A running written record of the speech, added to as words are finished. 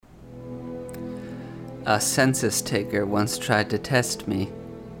A census taker once tried to test me.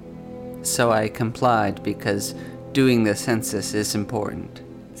 So I complied because doing the census is important.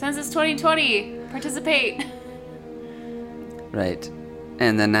 Census 2020. Participate. Right.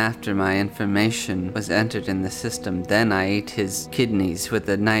 And then after my information was entered in the system, then I ate his kidneys with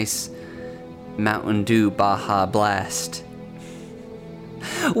a nice Mountain Dew Baja Blast.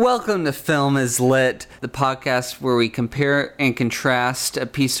 Welcome to Film is Lit, the podcast where we compare and contrast a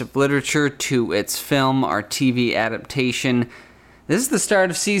piece of literature to its film or TV adaptation. This is the start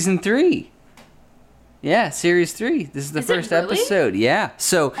of season 3. Yeah, series 3. This is the first episode. Yeah.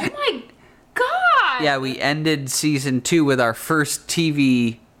 So. Oh my god! Yeah, we ended season 2 with our first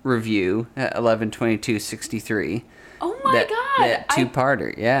TV review at 11/22/63. Oh my god! That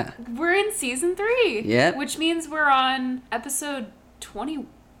two-parter, yeah. We're in season 3. Yeah. Which means we're on episode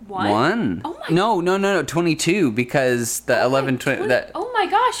 21? Oh my... No, 22, because the 11/20... Oh my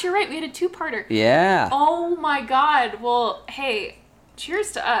gosh, you're right, we had a two-parter. Yeah. Oh my god, well, hey,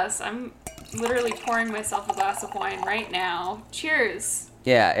 cheers to us. I'm literally pouring myself a glass of wine right now. Cheers.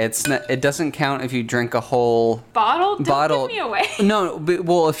 Yeah, it doesn't count if you drink a whole... Don't give me away. No, but,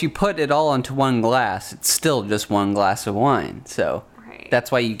 well, if you put it all into one glass, it's still just one glass of wine, so... Right.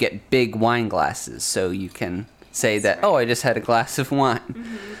 That's why you get big wine glasses, so you can... say that, right. Oh, I just had a glass of wine.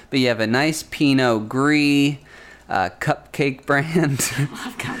 Mm-hmm. But you have a nice Pinot Gris, cupcake brand. I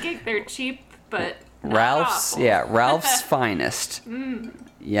love cupcake. They're cheap, but Ralph's, awful. Yeah, Ralph's finest.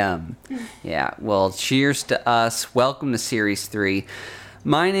 Yum. Yeah, well, cheers to us. Welcome to Series 3.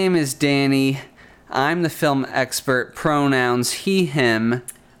 My name is Danny. I'm the film expert, pronouns he, him.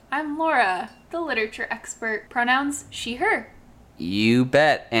 I'm Laura, the literature expert, pronouns she, her. You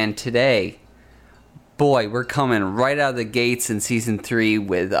bet. And today... boy, we're coming right out of the gates in season 3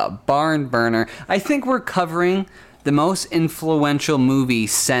 with a barn burner. I think we're covering the most influential movie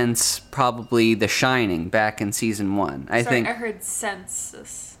since probably The Shining back in season 1. I heard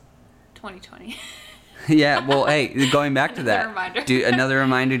Census 2020. Yeah, well, hey, going back to that. Another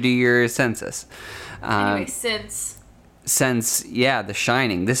reminder, do your census. Anyway, since, yeah, The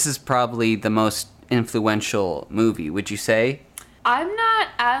Shining. This is probably the most influential movie, would you say? I'm not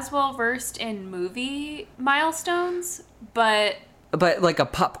as well versed in movie milestones, but like a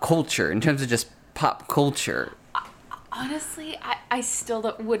pop culture, in terms of just pop culture. Honestly, I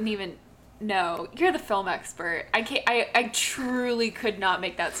still wouldn't even know. You're the film expert. I truly could not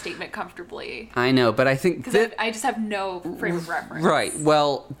make that statement comfortably. I know, but I think because I just have no frame of reference. Right.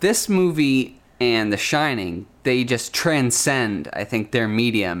 Well, this movie and The Shining, they just transcend, I think, their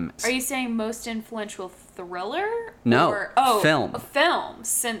medium. Are you saying most influential thriller? No, film. A film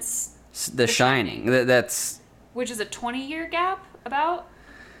since The Shining. That's... Which is a 20-year gap, about?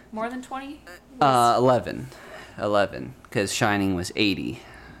 More than 20? 11. 11, because Shining was 80.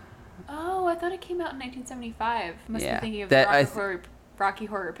 Oh, I thought it came out in 1975. Must be thinking of Rocky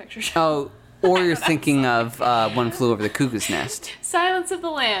Horror Picture Show. Oh, or you're thinking of One Flew Over the Cuckoo's Nest. Silence of the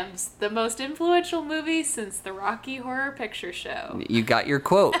Lambs, the most influential movie since the Rocky Horror Picture Show. You got your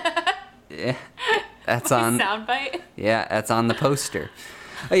quote. Yeah, that's on soundbite. Yeah, that's on the poster.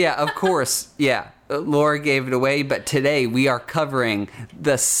 Oh, yeah, of course. Yeah, Laura gave it away, but today we are covering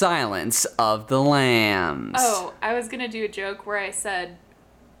The Silence of the Lambs. Oh, I was gonna do a joke where I said,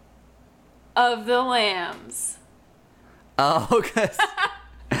 "Of the Lambs." Oh,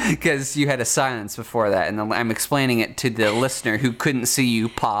 because you had a silence before that, and I'm explaining it to the listener who couldn't see you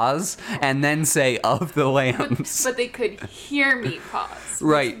pause and then say "of the lambs." But they could hear me pause.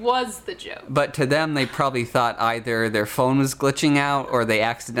 Right. Which was the joke. But to them, they probably thought either their phone was glitching out or they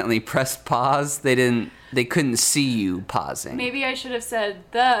accidentally pressed pause. They couldn't see you pausing. Maybe I should have said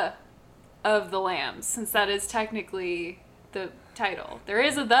 "the of the lambs," since that is technically the title. There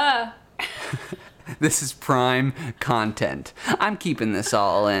is a "the." This is prime content. I'm keeping this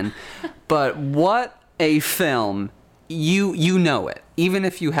all in. But what a film. You know it. Even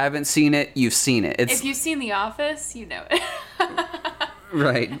if you haven't seen it, you've seen it. If you've seen The Office, you know it.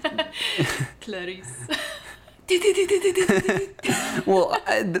 Right. Clarice. Well,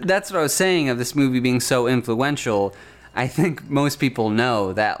 that's what I was saying of this movie being so influential. I think most people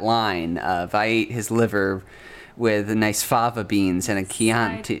know that line of "I ate his liver with nice fava beans and a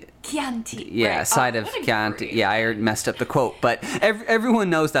Chianti." Chianti. Yeah, right. A side of Chianti. Yeah, I messed up the quote, but everyone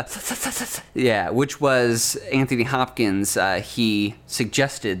knows that. Yeah, which was Anthony Hopkins. He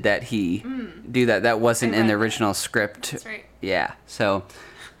suggested that he do that. That wasn't in the original script. That's right. Yeah, so.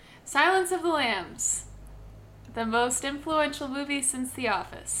 Silence of the Lambs. The most influential movie since The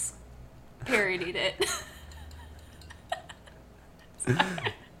Office. Parodied it.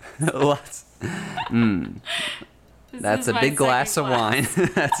 Lots. That's a big glass of wine.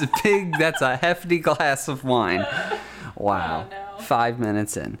 That's a hefty glass of wine. Wow. Oh, no. 5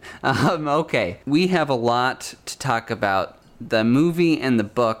 minutes in. Okay. We have a lot to talk about. The movie and the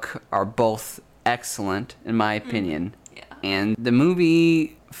book are both excellent, in my opinion. Yeah. And the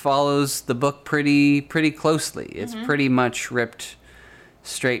movie follows the book pretty closely. It's pretty much ripped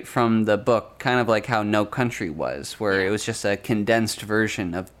straight from the book, kind of like how No Country was, where it was just a condensed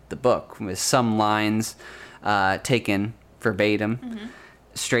version of the book with some lines taken verbatim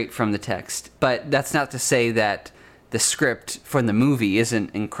straight from the text. But that's not to say that the script for the movie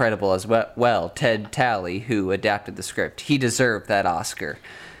isn't incredible as well. Ted Talley, who adapted the script, he deserved that Oscar.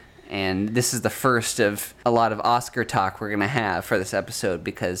 And this is the first of a lot of Oscar talk we're going to have for this episode,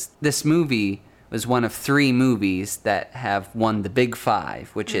 because this movie was one of 3 movies that have won the Big Five,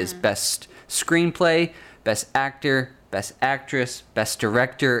 which is Best Screenplay, Best Actor, Best Actress, Best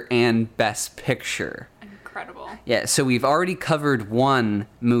Director, and Best Picture. Incredible. Yeah, so we've already covered one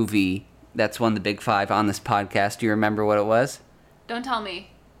movie that's won the Big Five on this podcast. Do you remember what it was? Don't tell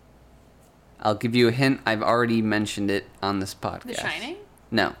me. I'll give you a hint. I've already mentioned it on this podcast. The Shining?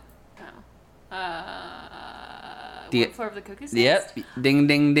 No. One Floor of the Cuckoo's Nest? Yep. Ding,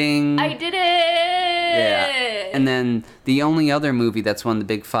 ding, ding. I did it! Yeah. And then the only other movie that's won the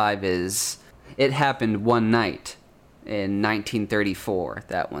Big Five is It Happened One Night in 1934.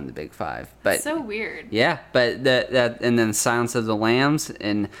 That won the Big Five. But so weird. yeah, but that and then Silence of the Lambs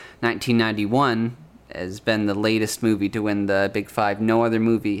in 1991 has been the latest movie to win the Big Five. No other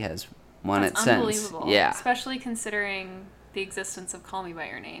movie has won That's it since. unbelievable. Yeah. Especially considering the existence of Call Me By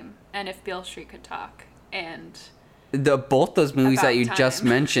Your Name and If Beale Street Could Talk and Both those movies About that you Time. just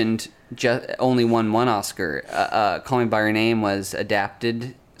mentioned only won one Oscar. Call Me By Your Name was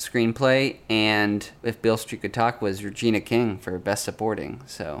adapted screenplay, and If Beale Street Could Talk was Regina King for Best Supporting.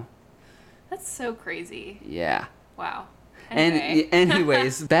 So that's so crazy. yeah. Wow. Anyway. And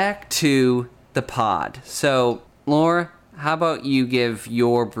anyways, back to the pod. So Laura, how about you give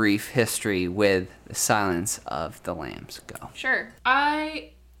your brief history with The Silence of the Lambs? Go. Sure.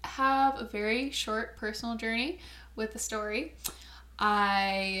 I have a very short personal journey with the story.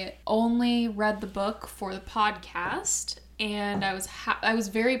 I only read the book for the podcast, and I was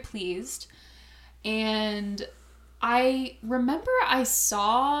very pleased. And I remember I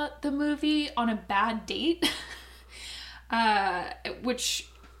saw the movie on a bad date, which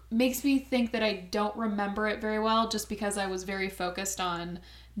makes me think that I don't remember it very well, just because I was very focused on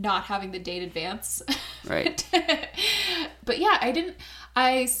not having the date advance. Right. But yeah,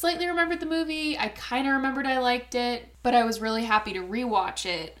 I slightly remembered the movie. I kind of remembered I liked it, but I was really happy to rewatch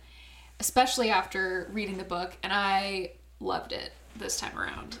it, especially after reading the book, and I loved it this time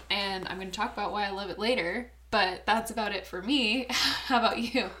around. And I'm going to talk about why I love it later, but that's about it for me. How about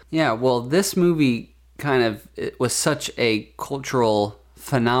you? Yeah, well, this movie it was such a cultural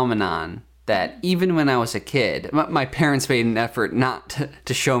phenomenon that even when I was a kid, my parents made an effort not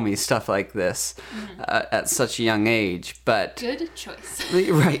to show me stuff like this at such a young age. But Good choice.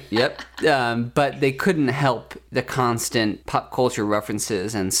 right, yep. But they couldn't help the constant pop culture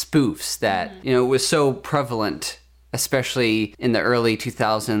references and spoofs that was so prevalent, especially in the early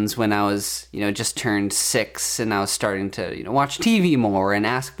 2000s when I was just turned 6 and I was starting to watch TV more and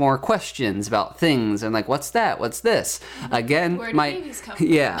ask more questions about things and like, what's that? What's this? Again, Where do babies come from?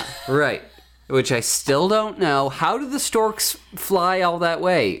 Yeah, right. Which I still don't know. How do the storks fly all that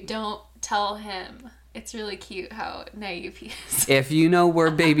way? Don't tell him. It's really cute how naive he is. If you know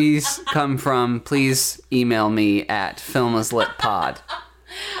where babies come from, please email me at filmaslitpod.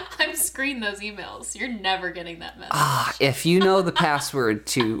 I'm screening those emails. You're never getting that message. If you know the password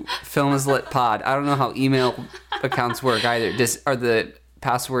to filmaslitpod, I don't know how email accounts work either. Are the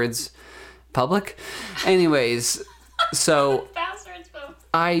passwords public? Anyways, so Bastards, both.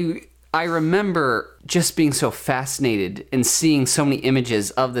 I remember just being so fascinated and seeing so many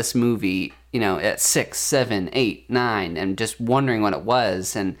images of this movie, at 6, 7, 8, 9, and just wondering what it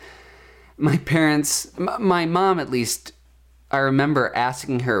was. And my parents, my mom at least, I remember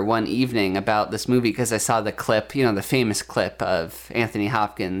asking her one evening about this movie because I saw the clip, the famous clip of Anthony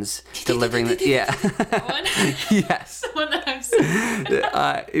Hopkins delivering the... Yeah. That one? Yes. The one that I've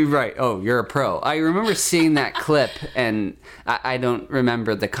seen. Right. Oh, you're a pro. I remember seeing that clip, and I don't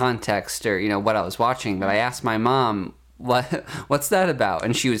remember the context or what I was watching, but I asked my mom, what's that about?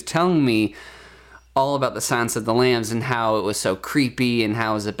 And she was telling me all about the Silence of the Lambs and how it was so creepy and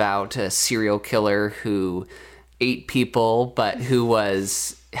how it was about a serial killer who ate people, but who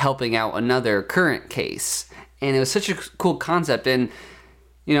was helping out another current case. And it was such a cool concept. And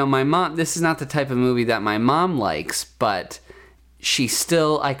my mom, this is not the type of movie that my mom likes, but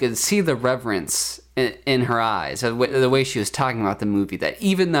I could see the reverence in her eyes, the way she was talking about the movie, that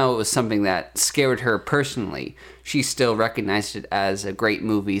even though it was something that scared her personally, she still recognized it as a great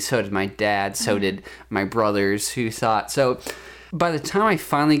movie. So did my dad, so did my brothers who saw it. So by the time I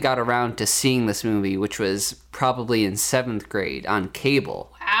finally got around to seeing this movie, which was probably in 7th grade on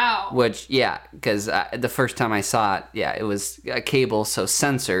cable. Wow. Which, yeah, because the first time I saw it, yeah, it was cable, so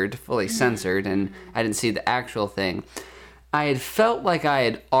censored, fully censored, and I didn't see the actual thing. I had felt like I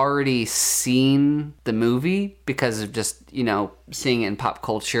had already seen the movie because of just, seeing it in pop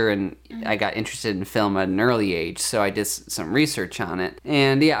culture, and I got interested in film at an early age, so I did some research on it.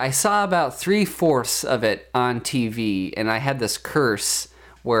 And yeah, I saw about 3/4 of it on TV, and I had this curse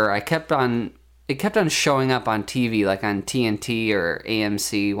where it kept on showing up on TV, like on TNT or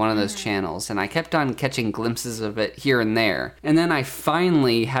AMC, one of those channels, and I kept on catching glimpses of it here and there. And then I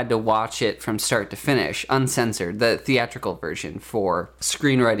finally had to watch it from start to finish, uncensored, the theatrical version for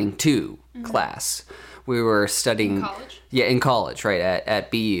Screenwriting 2 class. We were studying... In college? Yeah, in college, right,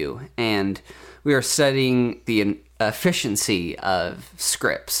 at BU. And we were studying the efficiency of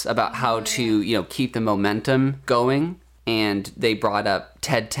scripts, about how to, keep the momentum going. And they brought up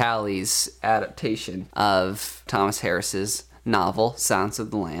Ted Talley's adaptation of Thomas Harris's novel, Silence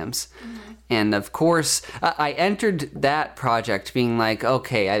of the Lambs. And of course, I entered that project being like,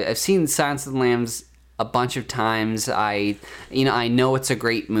 okay, I've seen Silence of the Lambs a bunch of times. I know it's a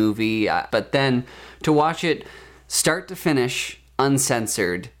great movie, but then to watch it start to finish,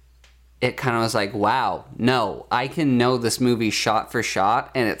 uncensored, it kind of was like, wow, no, I can know this movie shot for shot,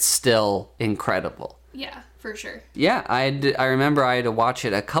 and it's still incredible. Yeah, for sure. Yeah, I remember I had to watch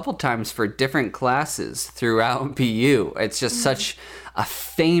it a couple times for different classes throughout BU. It's just such a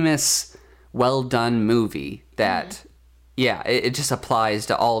famous, well-done movie that, yeah, it just applies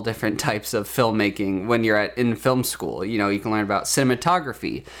to all different types of filmmaking when you're in film school. You can learn about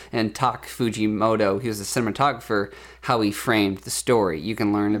cinematography, and Tak Fujimoto, he was a cinematographer, how he framed the story. You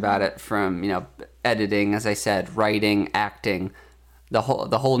can learn about it from, editing, as I said, writing, acting, the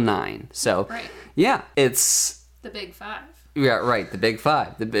whole nine. So, right. Yeah, it's... The Big Five. Yeah, right, the Big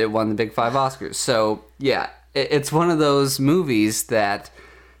Five. It won the Big Five Oscars. So, yeah, it's one of those movies that,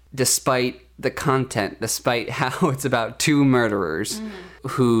 despite the content, despite how it's about two murderers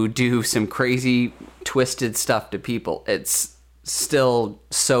who do some crazy, twisted stuff to people, it's still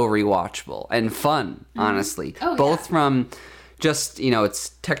so rewatchable and fun, honestly. Oh, Both from just, its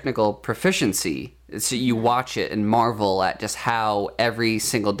technical proficiency. So you watch it and marvel at just how every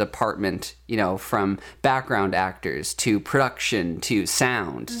single department, from background actors to production to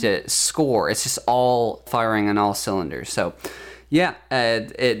sound to score, it's just all firing on all cylinders. So, yeah,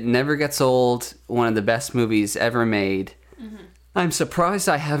 it never gets old. One of the best movies ever made. I'm surprised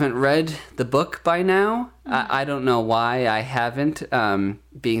I haven't read the book by now. I don't know why I haven't,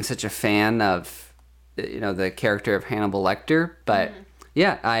 being such a fan of, the character of Hannibal Lecter, but...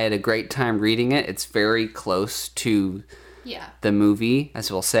 Yeah, I had a great time reading it. It's very close to the movie,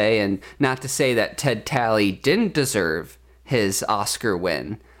 as we'll say. And not to say that Ted Talley didn't deserve his Oscar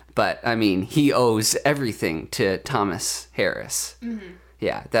win, but, I mean, he owes everything to Thomas Harris.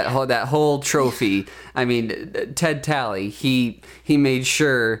 Yeah, that whole trophy. I mean, Ted Talley, he made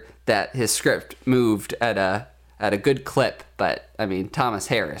sure that his script moved at a good clip, but I mean, Thomas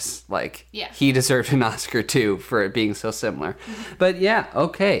Harris, he deserved an Oscar too for it being so similar. But yeah,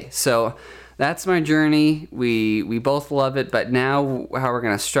 okay, so that's my journey. We both love it, but now how we're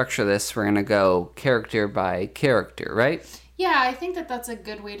going to structure this, we're going to go character by character, right? Yeah, I think that's a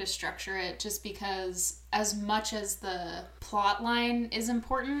good way to structure it, just because as much as the plot line is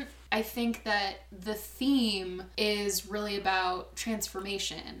important, I think that the theme is really about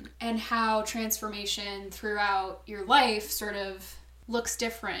transformation and how transformation throughout your life sort of looks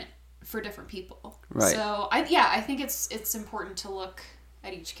different for different people. Right. So, I think it's important to look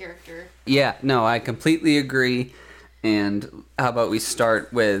at each character. Yeah, no, I completely agree. And how about we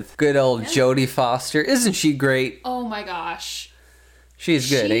start with good old Jodie Foster? Isn't she great? Oh my gosh.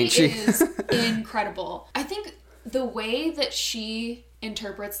 She's good, ain't she? She is incredible. I think the way that she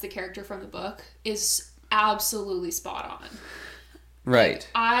interprets the character from the book is absolutely spot on. Right.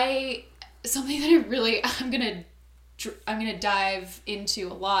 Something that I'm gonna dive into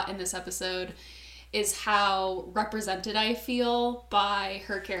a lot in this episode is how represented I feel by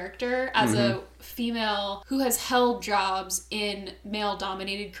her character as a female who has held jobs in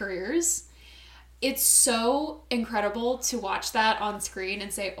male-dominated careers. It's so incredible to watch that on screen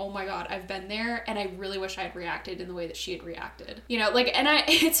and say, oh my god, I've been there, and I really wish I had reacted in the way that she had reacted.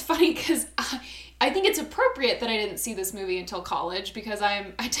 It's funny because I think it's appropriate that I didn't see this movie until college, because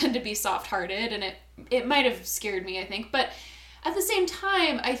I tend to be soft-hearted, and it might have scared me, I think, but at the same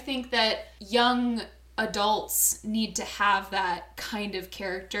time, I think that young adults need to have that kind of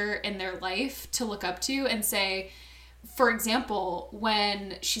character in their life to look up to and say, for example,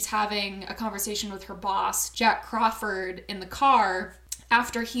 when she's having a conversation with her boss, Jack Crawford, in the car,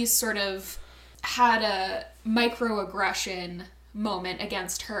 after he's sort of had a microaggression moment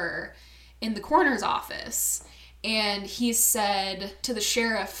against her in the coroner's office, and he said to the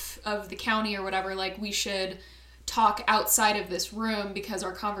sheriff of the county or whatever, like, we should talk outside of this room because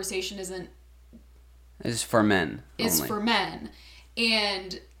our conversation is for men only.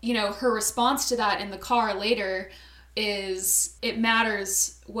 And, you know, her response to that in the car later is, it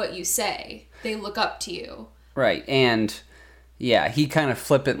matters what you say. They look up to you. Right. And yeah, he kind of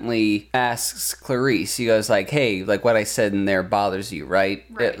flippantly asks Clarice, he goes like, hey, like what I said in there bothers you, right?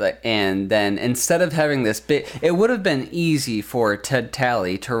 And then instead of having this big, it would have been easy for Ted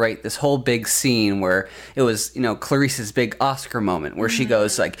Tally to write this whole big scene where it was, you know, Clarice's big Oscar moment where she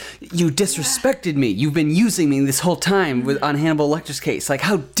goes like, you disrespected me. You've been using me this whole time on Hannibal Lecter's case. Like,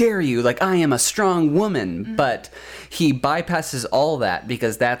 how dare you? Like, I am a strong woman. But he bypasses all that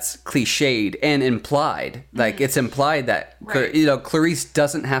because that's cliched and implied. Like, it's implied that, you know, Clarice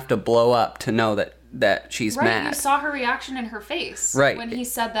doesn't have to blow up to know that she's mad. You saw her reaction in her face when he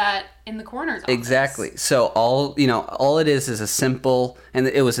said that in the coroner's office. Exactly. So all it is a simple, and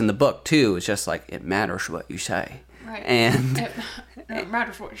it was in the book too, it's just like, it matters what you say. Right. And it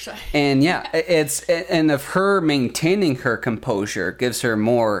matters what you say. And yeah, and of her maintaining her composure gives her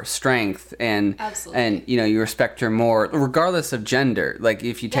more strength, and absolutely. And you know, you respect her more regardless of gender. Like,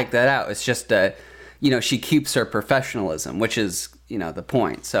 if you take that out, it's just she keeps her professionalism, which is, you know, the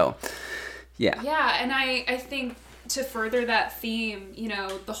point. So yeah. Yeah, and I think to further that theme, you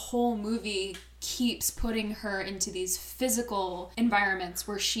know, the whole movie keeps putting her into these physical environments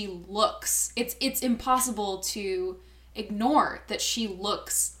where she looks, it's impossible to ignore that she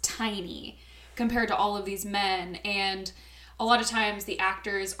looks tiny compared to all of these men. And a lot of times the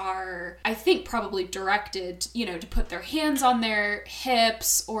actors are, I think, probably directed, you know, to put their hands on their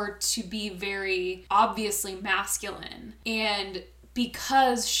hips or to be very obviously masculine. And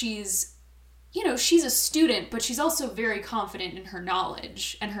because she's, you know, she's a student, but she's also very confident in her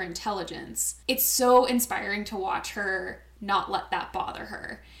knowledge and her intelligence. It's so inspiring to watch her not let that bother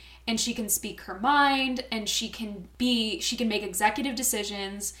her. And she can speak her mind, and she can make executive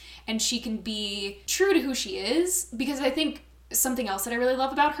decisions, and she can be true to who she is. Because I think something else that I really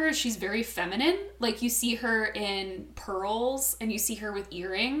love about her is she's very feminine. Like, you see her in pearls, and you see her with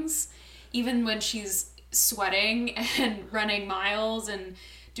earrings, even when she's sweating and running miles and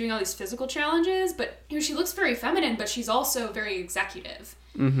doing all these physical challenges. But, you know, she looks very feminine, but she's also very executive.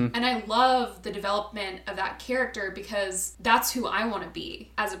 Mm-hmm. And I love the development of that character because that's who I want to be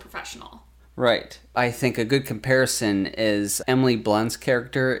as a professional. Right. I think a good comparison is Emily Blunt's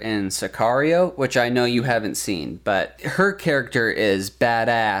character in Sicario, which I know you haven't seen, but her character is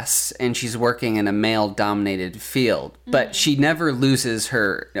badass and she's working in a male-dominated field, but she never loses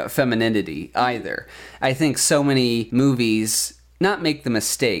her femininity either. I think so many movies not make the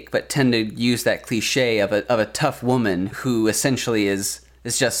mistake, but tend to use that cliche of a tough woman who essentially is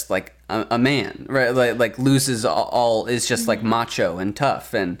just like a man, right? Like loses all, is just like macho and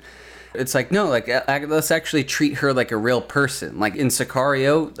tough. And it's like, no, like, let's actually treat her like a real person. Like in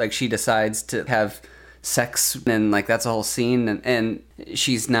Sicario, like she decides to have sex and like that's a whole scene, and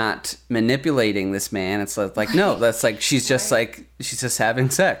she's not manipulating this man. It's like, no, that's like, she's just like, she's just having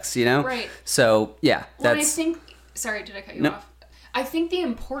sex, you know? Right. So yeah, well, I think, sorry, did I cut you off? I think the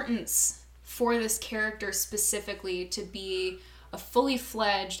importance for this character specifically to be a fully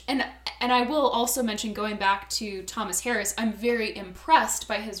fledged, and I will also mention, going back to Thomas Harris, I'm very impressed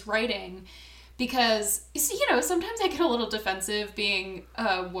by his writing because, you know, sometimes I get a little defensive being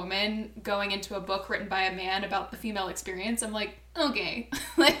a woman going into a book written by a man about the female experience. I'm like, okay,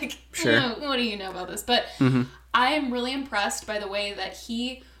 like, sure. What do you know about this? But I am really impressed by the way that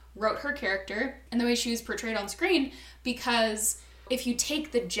he wrote her character and the way she was portrayed on screen, because if you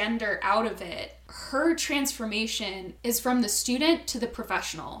take the gender out of it, her transformation is from the student to the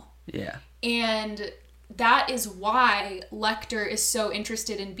professional. Yeah. And that is why Lecter is so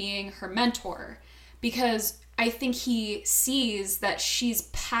interested in being her mentor, because I think he sees that she's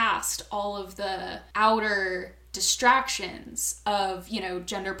past all of the outer distractions of, you know,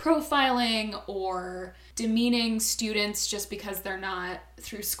 gender profiling or demeaning students just because they're not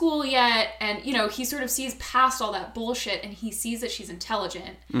through school yet. And, you know, he sort of sees past all that bullshit and he sees that she's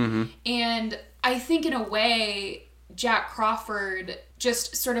intelligent. And I think in a way, Jack Crawford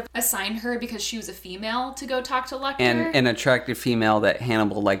just sort of assigned her because she was a female to go talk to Lecter. And an attractive female that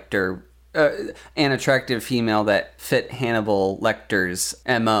Hannibal Lecter an attractive female that fit Hannibal Lecter's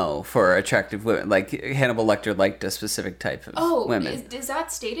MO for attractive women. Like, Hannibal Lecter liked a specific type of women. Is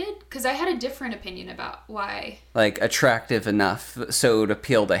that stated? Because I had a different opinion about why. Like, attractive enough so it would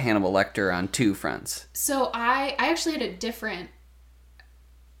appeal to Hannibal Lecter on two fronts. So I actually had a different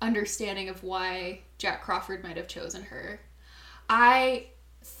understanding of why Jack Crawford might have chosen her. I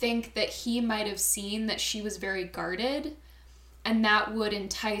think that he might have seen that she was very guarded, and that would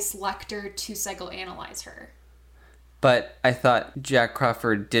entice Lecter to psychoanalyze her. But I thought Jack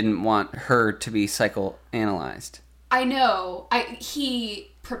Crawford didn't want her to be psychoanalyzed. I know.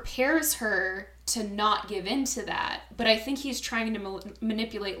 He prepares her to not give in to that, but I think he's trying to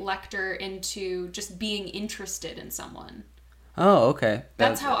manipulate Lecter into just being interested in someone. Oh, okay.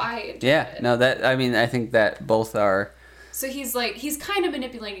 That's how I interpret it. No, I think that both are... So he's kind of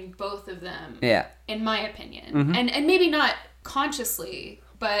manipulating both of them. Yeah. In my opinion. And maybe not consciously,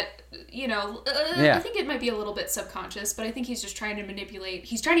 but, I think it might be a little bit subconscious, but I think he's just trying to manipulate.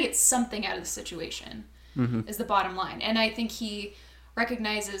 He's trying to get something out of the situation, is the bottom line. And I think he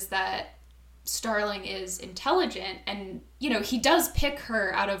recognizes that Starling is intelligent, and, he does pick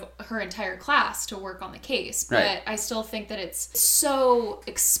her out of her entire class to work on the case, but right. I still think that it's so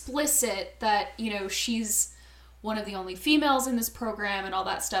explicit that, she's one of the only females in this program and all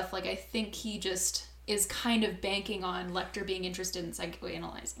that stuff. Like, I think he just is kind of banking on Lecter being interested in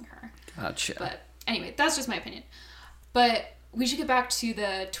psychoanalyzing her. Gotcha. But anyway, that's just my opinion. But we should get back to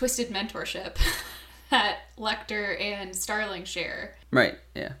the twisted mentorship that Lecter and Starling share. Right,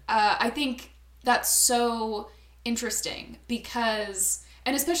 yeah. I think that's so interesting because,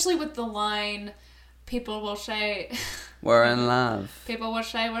 and especially with the line, people will say... We're in love. People will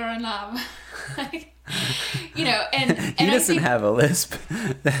say we're in love. And he doesn't have a lisp.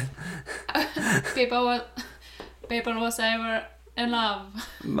 people will say we're in love.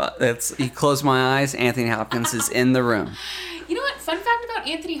 You close my eyes, Anthony Hopkins is in the room. You know what? Fun fact about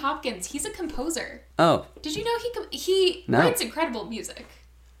Anthony Hopkins, he's a composer. Oh. Did you know he writes incredible music?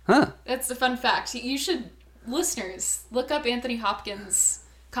 Huh. That's a fun fact. You should, listeners, look up Anthony Hopkins'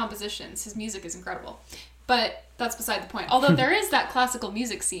 compositions. His music is incredible. But that's beside the point. Although there is that classical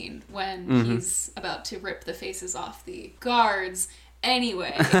music scene when he's about to rip the faces off the guards.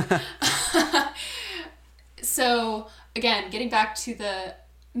 Anyway. So, again, getting back to the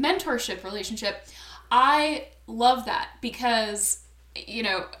mentorship relationship, I love that because,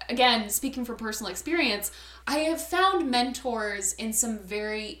 again, speaking from personal experience, I have found mentors in some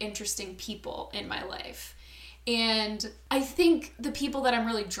very interesting people in my life. And I think the people that I'm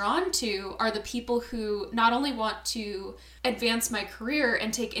really drawn to are the people who not only want to advance my career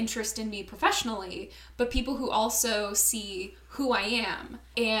and take interest in me professionally, but people who also see who I am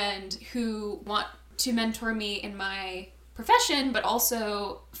and who want to mentor me in my profession, but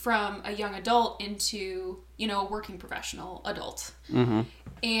also from a young adult into, a working professional adult. Mm-hmm.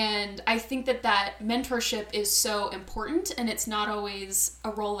 And I think that mentorship is so important, and it's not always a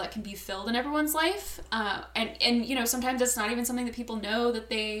role that can be filled in everyone's life. And sometimes it's not even something that people know that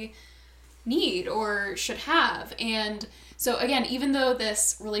they need or should have. And so again, even though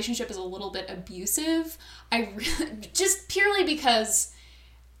this relationship is a little bit abusive, just purely because,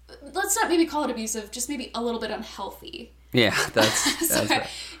 let's not maybe call it abusive, just maybe a little bit unhealthy. Yeah, that's right.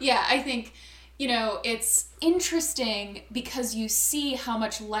 Yeah, I think, it's interesting because you see how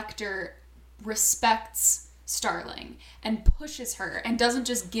much Lecter respects Starling and pushes her and doesn't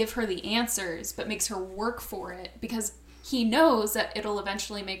just give her the answers, but makes her work for it because he knows that it'll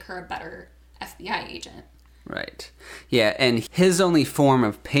eventually make her a better FBI agent. Right. Yeah, and his only form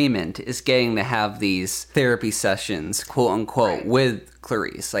of payment is getting to have these therapy sessions, quote unquote, right. with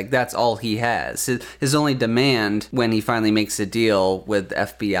Clarice. Like, that's all he has. His only demand when he finally makes a deal with the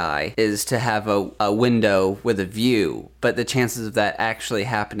FBI is to have a window with a view. But the chances of that actually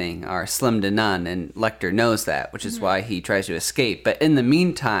happening are slim to none, and Lecter knows that, which is why he tries to escape. But in the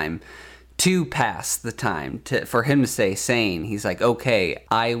meantime, to pass the time, for him to stay sane, he's like, okay,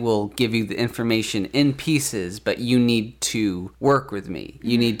 I will give you the information in pieces, but you need to work with me.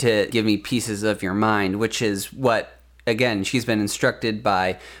 You need to give me pieces of your mind, which is what, again, she's been instructed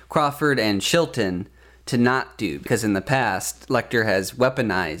by Crawford and Chilton to not do, because in the past, Lecter has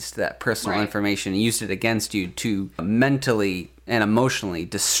weaponized that personal information and used it against you to mentally and emotionally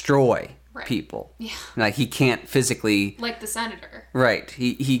destroy people. Yeah. Like, he can't physically... Like the senator. Right.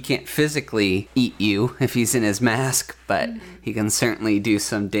 He can't physically eat you if he's in his mask, but he can certainly do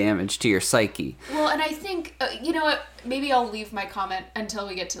some damage to your psyche. Well, and I think, you know what, maybe I'll leave my comment until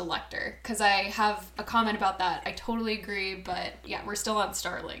we get to Lecter, because I have a comment about that. I totally agree, but yeah, we're still on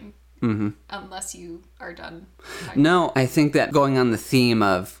Starling. unless you are done. No, I think that going on the theme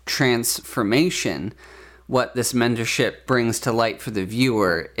of transformation, what this mentorship brings to light for the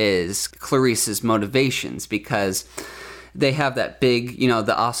viewer is Clarice's motivations, because they have that big,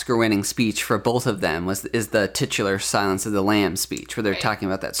 the Oscar-winning speech for both of them is the titular Silence of the Lambs speech, where they're talking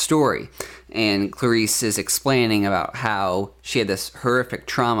about that story. And Clarice is explaining about how she had this horrific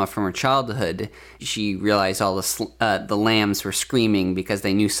trauma from her childhood. She realized all the lambs were screaming because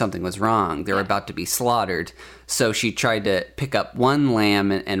they knew something was wrong. They were about to be slaughtered. So she tried to pick up one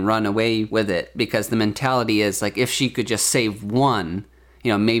lamb and run away with it, because the mentality is like, if she could just save one,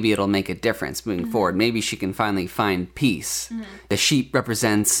 maybe it'll make a difference moving forward. Maybe she can finally find peace. The sheep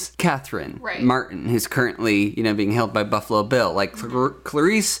represents Catherine Martin, who's currently, being held by Buffalo Bill. Like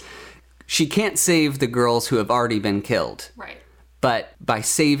Clarice, she can't save the girls who have already been killed. Right. But by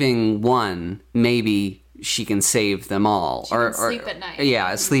saving one, maybe she can save them all. She can sleep at night.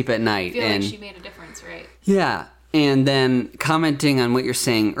 Yeah, sleep at night. Feel like she made a difference, right? Yeah. And then commenting on what you're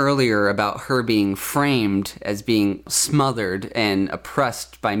saying earlier about her being framed as being smothered and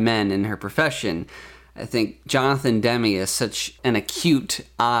oppressed by men in her profession, I think Jonathan Demme is such an acute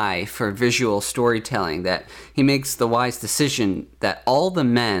eye for visual storytelling that he makes the wise decision that all the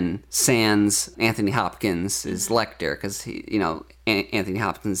men, sans Anthony Hopkins, is Lecter, because Anthony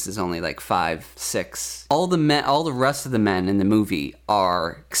Hopkins is only like 5'6". All the rest of the men in the movie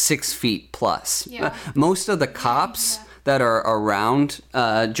are 6 feet plus. Yeah. Most of the cops that are around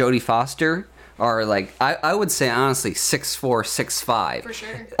Jodie Foster are like, I would say honestly 6'4", 6'5". For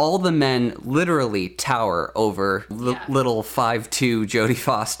sure. All the men literally tower over little 5'2" Jodie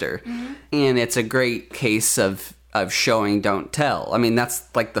Foster. And it's a great case of showing, don't tell. I mean,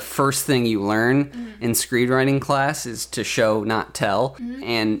 that's like the first thing you learn in screenwriting class is to show, not tell.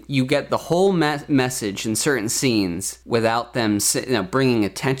 And you get the whole message in certain scenes without them bringing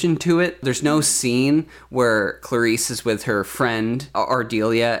attention to it. There's no scene where Clarice is with her friend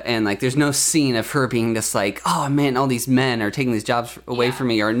Ardelia, and like there's no scene of her being just like, oh man, all these men are taking these jobs away from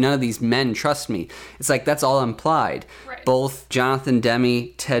me, or none of these men trust me. It's like that's all implied. Right. Both Jonathan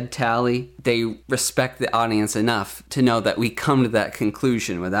Demme, Ted Talley, they respect the audience enough to know that we come to that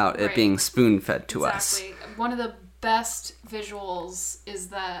conclusion without it being spoon-fed to us. Exactly. One of the best visuals is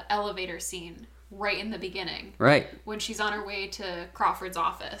the elevator scene right in the beginning. Right. When she's on her way to Crawford's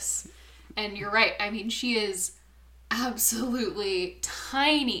office. And you're right. I mean, she is absolutely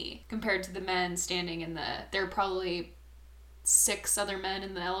tiny compared to the men standing in there are probably 6 other men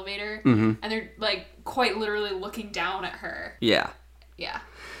in the elevator. And they're like quite literally looking down at her. Yeah. Yeah.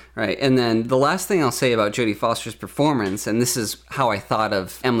 Right, and then the last thing I'll say about Jodie Foster's performance, and this is how I thought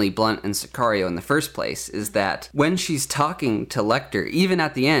of Emily Blunt and Sicario in the first place, is that when she's talking to Lecter, even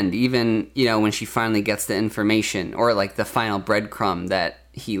at the end, even, when she finally gets the information, or like the final breadcrumb that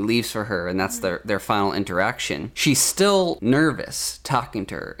he leaves for her, and that's their final interaction, she's still nervous talking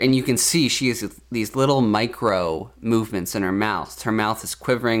to her. And you can see she has these little micro movements in her mouth. Her mouth is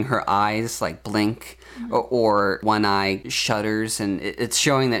quivering, her eyes like blink, or one eye shudders, and it's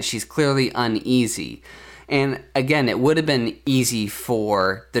showing that she's clearly uneasy. And again, it would have been easy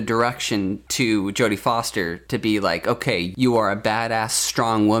for the direction to Jodie Foster to be like, okay, you are a badass,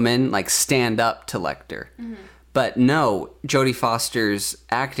 strong woman, like stand up to Lecter. But no, Jodie Foster's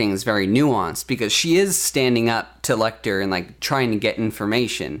acting is very nuanced because she is standing up to Lecter and like trying to get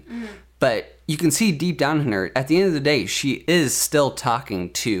information. But you can see deep down in her, at the end of the day, she is still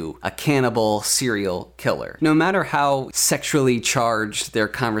talking to a cannibal serial killer. No matter how sexually charged their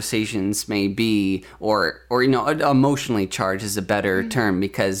conversations may be, or emotionally charged is a better term,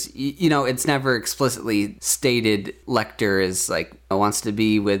 because, it's never explicitly stated Lecter is like, wants to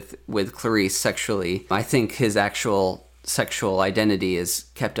be with Clarice sexually. I think his actual sexual identity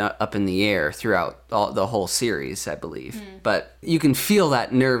is kept up in the air throughout the whole series, I believe. But you can feel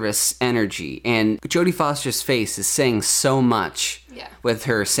that nervous energy, and Jodie Foster's face is saying so much with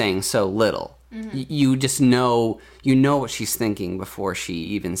her saying so little. You just know what she's thinking before she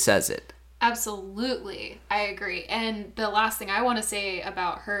even says it. Absolutely. I agree. And the last thing I want to say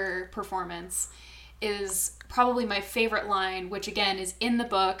about her performance is probably my favorite line, which again is in the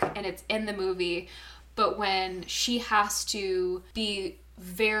book and it's in the movie. But when she has to be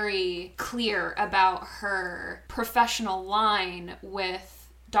very clear about her professional line with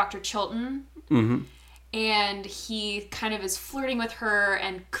Dr. Chilton, and he kind of is flirting with her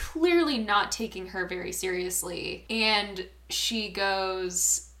and clearly not taking her very seriously. And she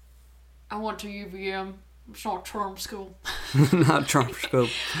goes, I went to UVM. It's not charm school. Not charm school.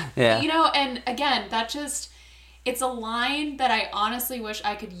 Yeah. And again, it's a line that I honestly wish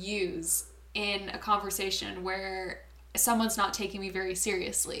I could use in a conversation where someone's not taking me very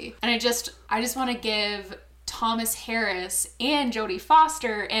seriously. And I just want to give Thomas Harris and Jodie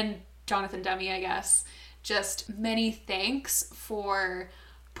Foster and Jonathan Demme, I guess, just many thanks for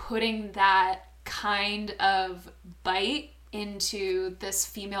putting that kind of bite into this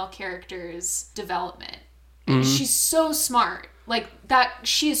female character's development. And she's so smart. Like that,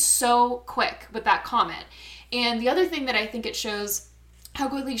 she is so quick with that comment. And the other thing that I think it shows how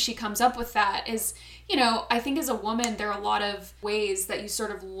quickly she comes up with that is, you know, I think as a woman, there are a lot of ways that you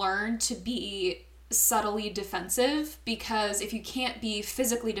sort of learn to be subtly defensive, because if you can't be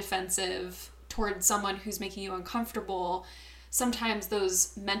physically defensive towards someone who's making you uncomfortable, sometimes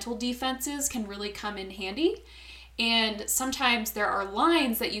those mental defenses can really come in handy. And sometimes there are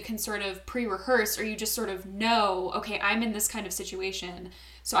lines that you can sort of pre-rehearse, or you just sort of know, okay, I'm in this kind of situation,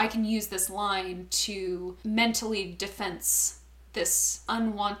 so I can use this line to mentally defense this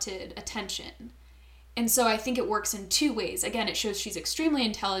unwanted attention. And so I think it works in two ways. Again, it shows she's extremely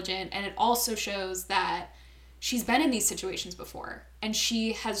intelligent, and it also shows that she's been in these situations before, and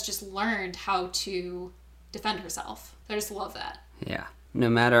she has just learned how to defend herself. I just love that. Yeah. No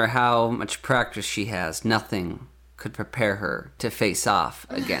matter how much practice she has, nothing could prepare her to face off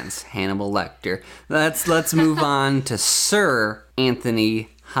against Hannibal Lecter. Let's move on to Sir Anthony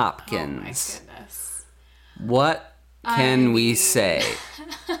Hopkins. Oh my goodness. What can we say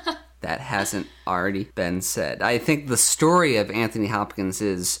that hasn't already been said? I think the story of Anthony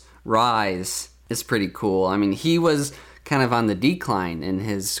Hopkins' rise is pretty cool. I mean, he was kind of on the decline in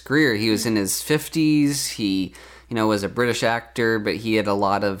his career. He was in his 50s. He, was a British actor, but he had a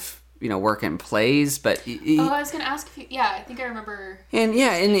lot of, work in plays. But I was going to ask if you, yeah, I think I remember. And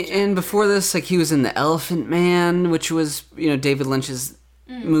yeah, and before this, like, he was in The Elephant Man, which was, David Lynch's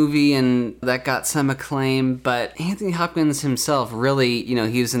movie, and that got some acclaim. But Anthony Hopkins himself really,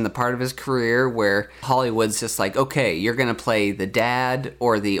 he was in the part of his career where Hollywood's just like, okay, you're gonna play the dad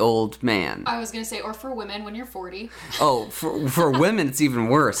or the old man. I was gonna say, or for women when you're 40. Oh, for women it's even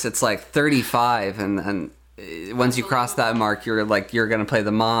worse. It's like 35, and once you cross that mark, you're gonna play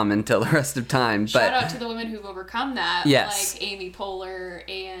the mom until the rest of time. Shout out to the women who've overcome that, yes, like Amy Poehler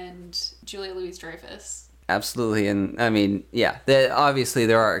and Julia Louis-Dreyfus. Absolutely, and I mean, yeah, obviously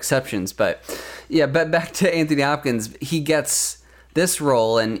there are exceptions, but yeah, but back to Anthony Hopkins, he gets this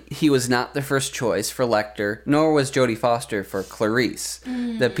role, and he was not the first choice for Lecter, nor was Jodie Foster for Clarice.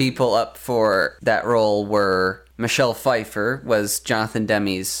 The people up for that role were Michelle Pfeiffer, was Jonathan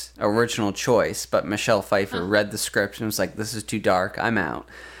Demme's original choice, but Michelle Pfeiffer read the script and was like, this is too dark, I'm out.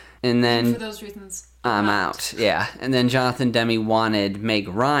 And then, for those reasons, I'm out. Yeah. And then Jonathan Demme wanted Meg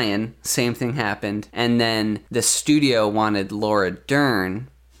Ryan. Same thing happened. And then the studio wanted Laura Dern.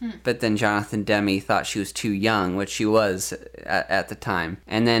 But then Jonathan Demme thought she was too young, which she was at the time.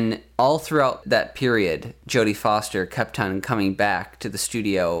 And then all throughout that period, Jodie Foster kept on coming back to the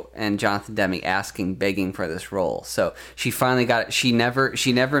studio, and Jonathan Demme begging for this role. So she finally got it. She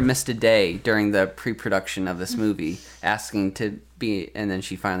never missed a day during the pre-production of this movie, asking to be, and then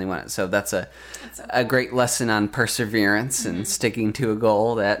she finally won it. So that's a great lesson on perseverance and sticking to a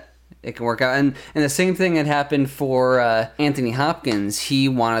goal that it can work out. And the same thing had happened for Anthony Hopkins. He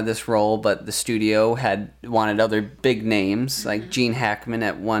wanted this role, but the studio had wanted other big names. Like Gene Hackman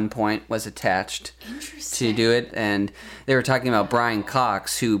at one point was attached to do it. And they were talking about Brian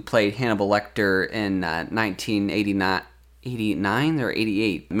Cox, who played Hannibal Lecter in 1989 or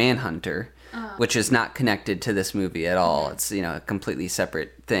 88, Manhunter, which is not connected to this movie at all. It's, a completely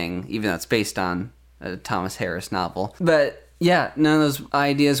separate thing, even though it's based on a Thomas Harris novel. But yeah, none of those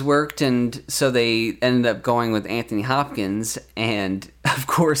ideas worked, and so they ended up going with Anthony Hopkins, and of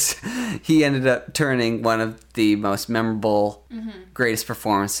course, he ended up turning one of the most memorable, greatest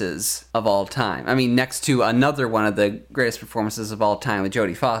performances of all time. I mean, next to another one of the greatest performances of all time with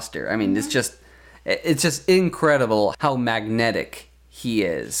Jodie Foster. I mean, it's just incredible how magnetic he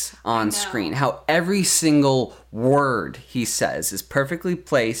is on screen, how every single word he says is perfectly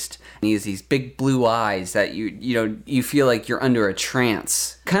placed, and he has these big blue eyes that you feel like you're under a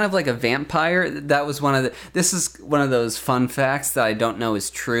trance, kind of like a vampire. That was this is one of those fun facts that I don't know is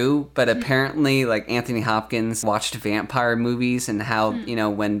true, but apparently, like, Anthony Hopkins watched vampire movies, and how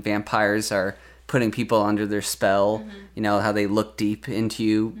when vampires are putting people under their spell, how they look deep into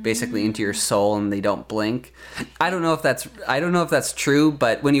you, basically into your soul, and they don't blink. I don't know if that's true,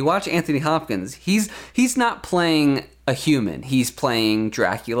 but when you watch Anthony Hopkins, he's not playing a human. He's playing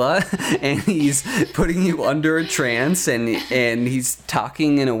Dracula, and he's putting you under a trance, and he's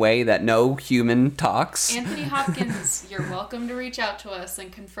talking in a way that no human talks. Anthony Hopkins, you're welcome to reach out to us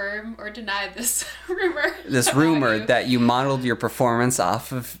and confirm or deny this rumor. This rumor that you modeled your performance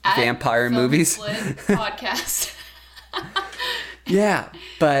off of vampire movies. Podcast. Yeah,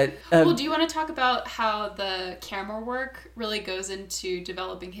 but Well, do you want to talk about how the camera work really goes into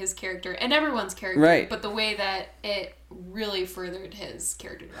developing his character and everyone's character, Right. but the way that it really furthered his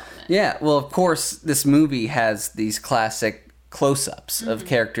character development? yeah, well, of course, this movie has these classic close-ups of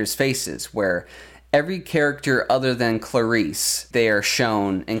characters' faces where every character other than Clarice, they are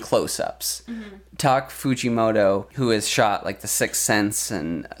shown in close-ups. Tak Fujimoto, who has shot like The Sixth Sense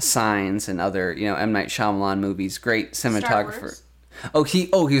and Signs and other, M. Night Shyamalan movies, great cinematographer. Wars? He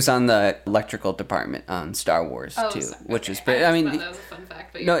was on the electrical department on Star Wars too, sorry. which Okay. is great. I just mean, thought that was a fun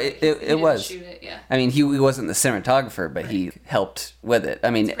fact, but no, you're right. it He didn't was. shoot it, yeah. I mean, he wasn't the cinematographer, but he helped with it. I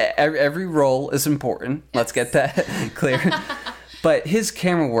mean, every role is important. Let's get that clear. But his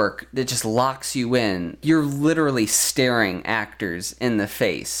camera work, it just locks you in. You're literally staring actors in the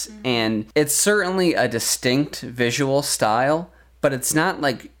face. And it's certainly a distinct visual style, but it's not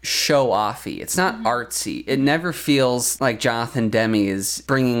like show-offy. It's not artsy. It never feels like Jonathan Demme is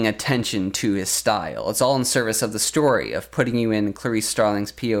bringing attention to his style. It's all in service of the story, of putting you in Clarice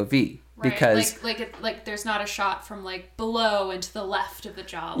Starling's POV. Right. Because like there's not a shot from like below and to the left of the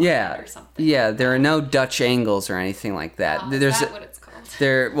jawline or something. Yeah, there are no Dutch angles or anything like that. Is that what it's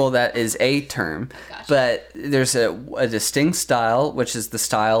called? Well, that is a term, Gotcha. but there's a distinct style, which is the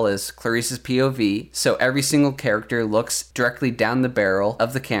style is Clarice's POV. So every single character looks directly down the barrel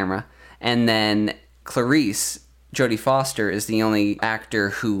of the camera, and then Clarice, Jodie Foster, is the only actor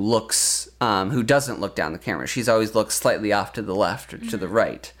who doesn't look down the camera. She's always looked slightly off to the left or to the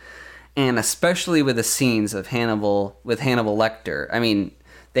right. And especially with the scenes of Hannibal Lecter, I mean,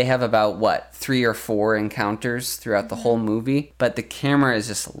 they have about, 3 or 4 encounters throughout the whole movie, but the camera is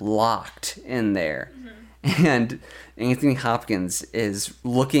just locked in there. And Anthony Hopkins is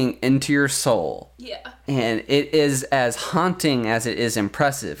looking into your soul. Yeah. And it is as haunting as it is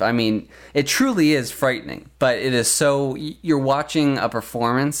impressive. I mean, it truly is frightening, but it is so... You're watching a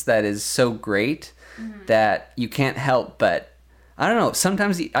performance that is so great that you can't help but... I don't know,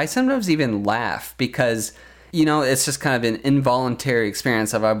 I sometimes even laugh because, it's just kind of an involuntary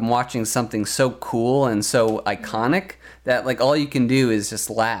experience of I'm watching something so cool and so iconic that, like, all you can do is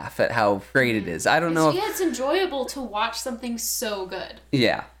just laugh at how great it is. I don't know it's enjoyable to watch something so good.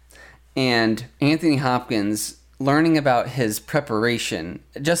 Yeah. And Anthony Hopkins, learning about his preparation,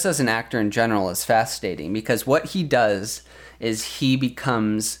 just as an actor in general, is fascinating because what he does is he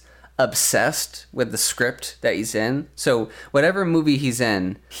becomes obsessed with the script that he's in. So whatever movie he's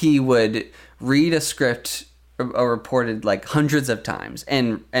in, he would read a script reported like hundreds of times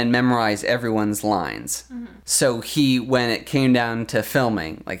and memorize everyone's lines. So when it came down to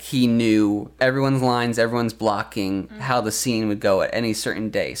filming, like he knew everyone's lines, everyone's blocking, how the scene would go at any certain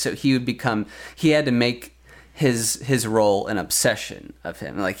day. So he had to make his role an obsession of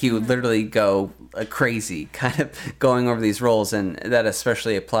him. Like he would literally go crazy kind of going over these roles, and that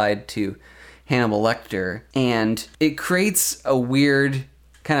especially applied to Hannibal Lecter. And it creates a weird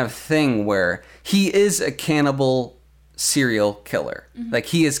kind of thing where he is a cannibal serial killer. Like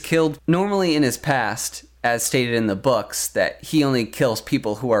he has killed normally in his past, as stated in the books, that he only kills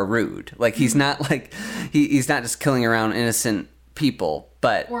people who are rude. Like he's not like he's not just killing around innocent people,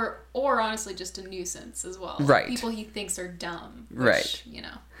 but or honestly just a nuisance as well. Right. People he thinks are dumb. Which, Right.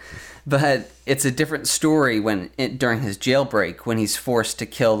 But it's a different story during his jailbreak when he's forced to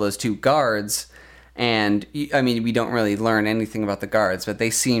kill those 2 guards. And I mean, we don't really learn anything about the guards, but they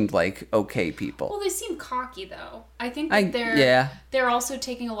seemed like okay people. Well, they seem cocky though. I think that they're also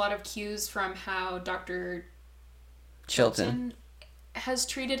taking a lot of cues from how Dr. Chilton has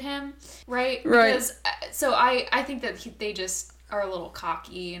treated him, right? Right. Because, so I think that they just are a little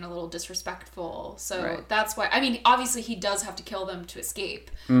cocky and a little disrespectful. So that's why, I mean, obviously he does have to kill them to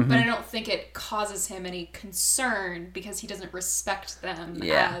escape, but I don't think it causes him any concern because he doesn't respect them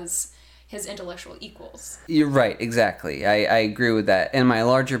as his intellectual equals. You're right, exactly. I agree with that. And my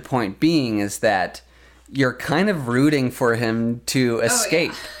larger point being is that you're kind of rooting for him to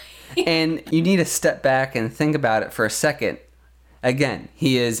escape. And you need to step back and think about it for a second. Again,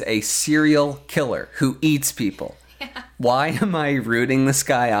 he is a serial killer who eats people. Why am I rooting this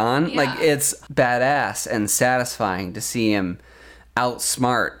guy on? Yeah. Like, it's badass and satisfying to see him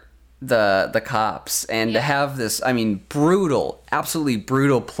outsmart the cops and to have this, I mean, absolutely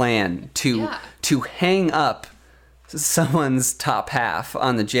brutal plan to hang up someone's top half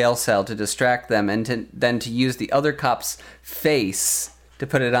on the jail cell to distract them, and then to use the other cop's face to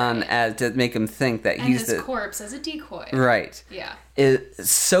put it on as to make him think that he's his corpse as a decoy. Right. Yeah. It's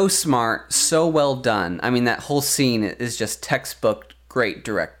so smart, so well done. I mean, that whole scene is just textbook great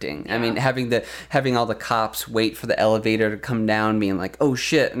directing. I mean, having all the cops wait for the elevator to come down, being like, "Oh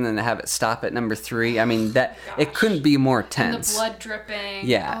shit," and then have it stop at number 3. I mean, that it couldn't be more tense. And the blood dripping.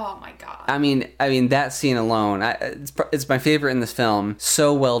 Yeah. Oh my god. I mean that scene alone, it's my favorite in this film.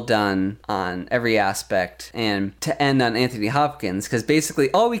 So well done on every aspect, and to end on Anthony Hopkins, because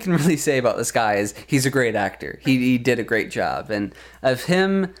basically all we can really say about this guy is he's a great actor. He did a great job, and of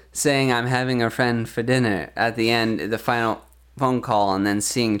him saying, "I'm having a friend for dinner" at the end, the final phone call, and then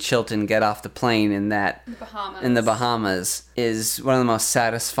seeing Chilton get off the plane in the Bahamas is one of the most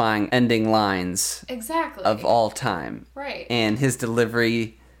satisfying ending lines of all time. Right. And his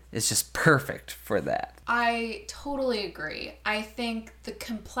delivery is just perfect for that. I totally agree. I think the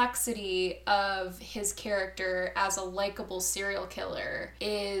complexity of his character as a likable serial killer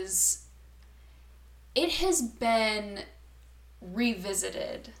it has been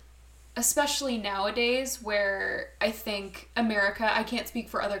revisited, especially nowadays, where I think America, I can't speak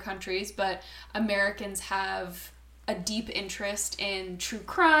for other countries, but Americans have a deep interest in true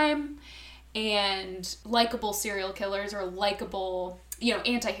crime and likable serial killers or likable,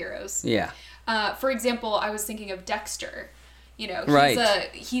 anti-heroes. Yeah. For example, I was thinking of Dexter.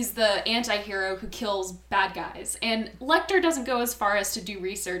 He's the anti-hero who kills bad guys. And Lecter doesn't go as far as to do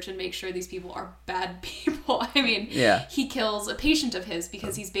research and make sure these people are bad people. I mean, he kills a patient of his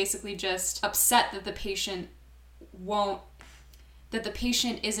because he's basically just upset that the patient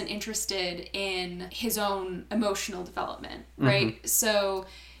isn't interested in his own emotional development, right? Mm-hmm. So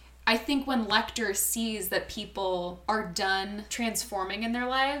I think when Lecter sees that people are done transforming in their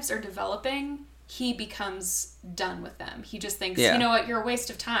lives or developing, he becomes done with them. He just thinks, you know what, you're a waste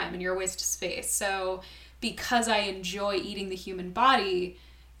of time and you're a waste of space. So because I enjoy eating the human body,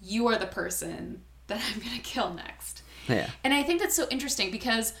 you are the person that I'm going to kill next. Yeah. And I think that's so interesting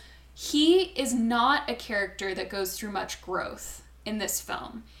because he is not a character that goes through much growth in this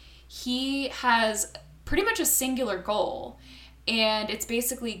film. He has pretty much a singular goal. And it's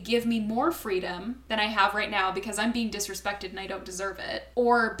basically give me more freedom than I have right now because I'm being disrespected and I don't deserve it.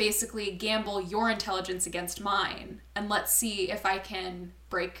 Or basically gamble your intelligence against mine and let's see if I can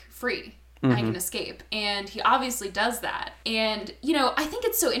break free. Mm-hmm. I can escape. And he obviously does that. And, I think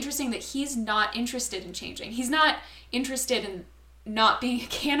it's so interesting that he's not interested in changing. He's not interested in not being a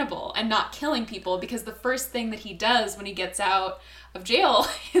cannibal and not killing people because the first thing that he does when he gets out of jail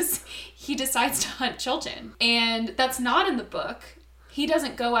is he decides to hunt Chilton. And that's not in the book. He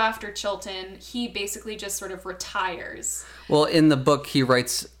doesn't go after Chilton. He basically just sort of retires. Well, in the book, he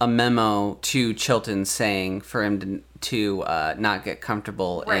writes a memo to Chilton saying for him to not get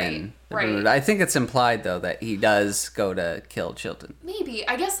comfortable in the Bermuda. I think it's implied, though, that he does go to kill Chilton. Maybe.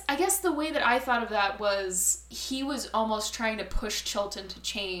 I guess the way that I thought of that was he was almost trying to push Chilton to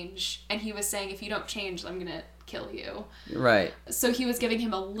change. And he was saying, if you don't change, I'm going to kill you. Right. So he was giving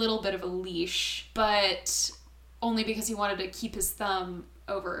him a little bit of a leash, but only because he wanted to keep his thumb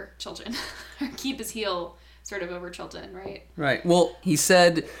over Chilton. Or keep his heel sort of over Chilton, right? Right. Well, he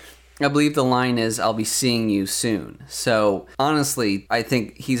said, I believe the line is, "I'll be seeing you soon." So honestly, I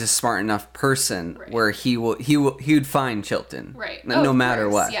think he's a smart enough person where he would find Chilton. Right. No matter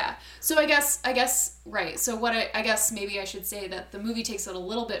what. Yeah. So I guess right. So what I guess maybe I should say that the movie takes it a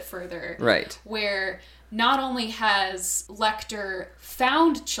little bit further. Right. Where not only has Lecter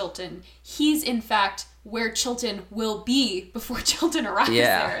found Chilton, he's in fact where Chilton will be before Chilton arrives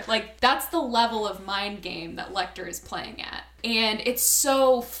there. Like, that's the level of mind game that Lecter is playing at. And it's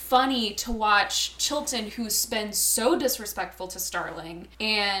so funny to watch Chilton, who's been so disrespectful to Starling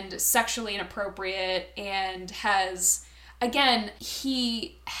and sexually inappropriate and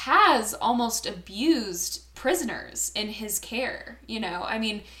he has almost abused prisoners in his care. I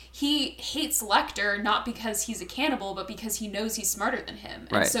mean, he hates Lecter not because he's a cannibal, but because he knows he's smarter than him.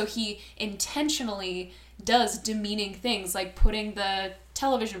 And so he intentionally does demeaning things like putting the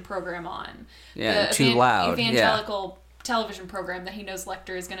television program on. Yeah, too loud. Evangelical television program that he knows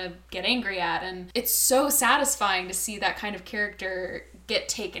Lecter is going to get angry at. And it's so satisfying to see that kind of character get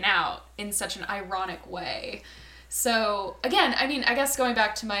taken out in such an ironic way. So, again, I mean, I guess going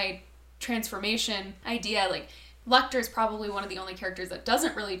back to my transformation idea, like, Lecter is probably one of the only characters that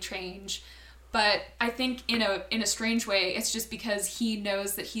doesn't really change, but I think in a strange way, it's just because he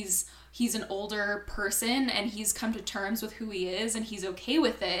knows that he's an older person and he's come to terms with who he is and he's okay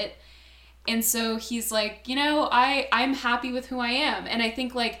with it. And so he's like, I'm happy with who I am. And I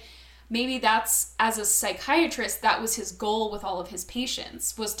think, like, maybe that's, as a psychiatrist, that was his goal with all of his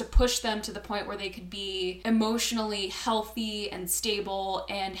patients, was to push them to the point where they could be emotionally healthy and stable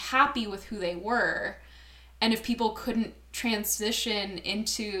and happy with who they were. And if people couldn't transition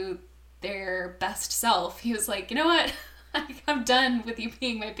into their best self, he was like, you know what? I'm done with you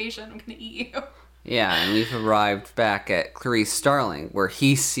being my patient. I'm gonna eat you. Yeah, and we've arrived back at Clarice Starling, where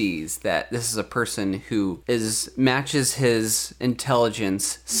he sees that this is a person who matches his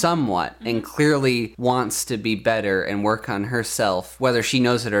intelligence somewhat and clearly wants to be better and work on herself. Whether she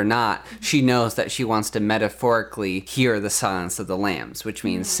knows it or not, she knows that she wants to metaphorically hear the silence of the lambs, which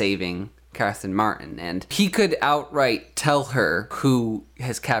means saving Catherine Martin. And he could outright tell her who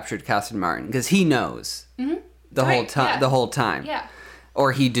has captured Catherine Martin, because he knows the whole time. Yeah.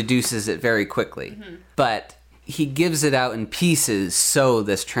 Or he deduces it very quickly. But he gives it out in pieces so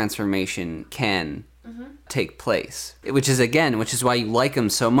this transformation can take place. Which is why you like him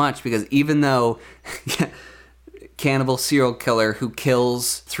so much, because even though cannibal serial killer who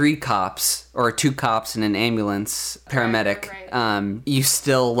kills 3 cops, or 2 cops and an ambulance paramedic, Right. You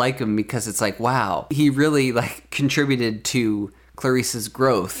still like him because it's like, wow, he really contributed to Clarice's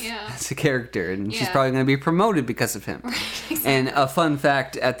growth as a character, and she's probably going to be promoted because of him. Exactly. And a fun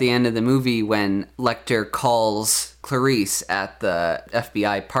fact at the end of the movie, when Lecter calls Clarice at the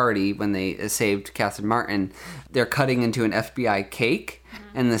FBI party when they saved Catherine Martin, they're cutting into an FBI cake,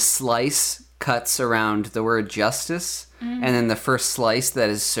 and the slice cuts around the word justice, and then the first slice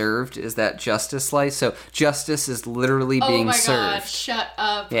that is served is that justice slice. So justice is literally being served. Oh my god, shut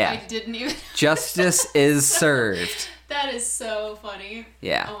up. Yeah. I didn't even... Justice is served. That is so funny.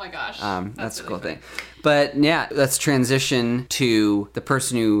 Yeah. Oh my gosh. That's a really cool funny. thing. But yeah, let's transition to the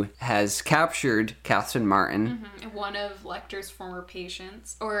person who has captured Catherine Martin. One of Lecter's former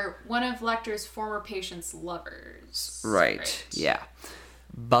patients, or one of Lecter's former patients' lovers. Right. Yeah.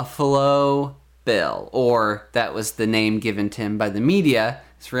 Buffalo Bill, or that was the name given to him by the media.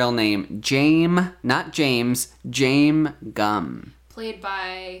 His real name, not James, James Gum. Played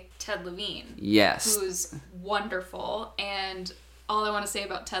by Ted Levine. Yes. Who's wonderful. And all I want to say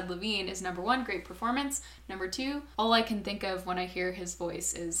about Ted Levine is, number 1, great performance. Number 2, all I can think of when I hear his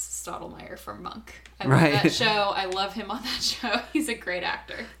voice is Stottlemyre from Monk. I love that show. I love him on that show. He's a great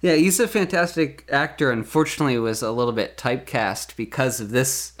actor. Yeah, he's a fantastic actor. Unfortunately, was a little bit typecast because of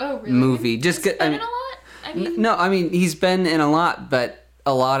this movie. He's been in a lot? I mean... No, I mean, he's been in a lot, but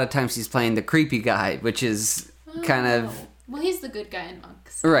a lot of times he's playing the creepy guy, which is kind of... Well, he's the good guy in Monk.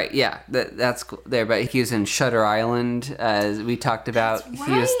 So. Right, yeah, that's cool there. But he was in Shutter Island, as we talked about. That's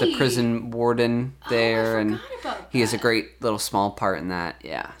He is the right. prison warden there, I and forgot about he has a that. great little small part in that.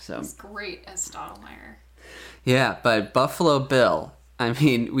 Yeah, so He's great as Stottlemyre. yeah. But Buffalo Bill, I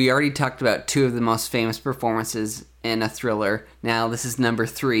mean, we already talked about 2 of the most famous performances in a thriller. Now this is number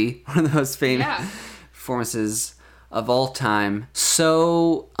 3, one of the most famous performances of all time.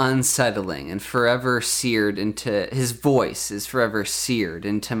 So unsettling and forever seared into... His voice is forever seared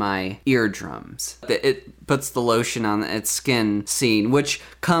into my eardrums. It puts the lotion on its skin scene, which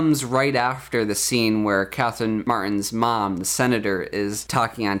comes right after the scene where Catherine Martin's mom, the senator, is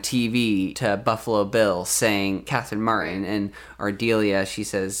talking on TV to Buffalo Bill, saying Catherine Martin, and Ardelia, she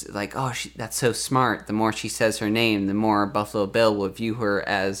says, like, oh, that's so smart. The more she says her name, the more Buffalo Bill will view her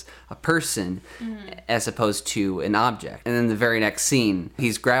as a person as opposed to an object. And then the very next scene,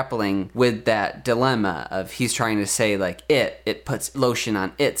 he's grappling with that dilemma of he's trying to say, like, it puts lotion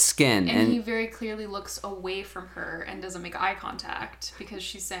on its skin. And he very clearly looks away from her and doesn't make eye contact because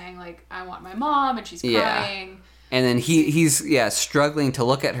she's saying, like, I want my mom, and she's crying. And then he's struggling to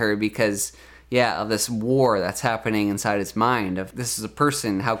look at her because of this war that's happening inside his mind of, this is a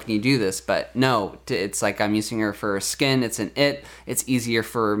person, how can you do this? But no, it's like, I'm using her for her skin, it's an it, it's easier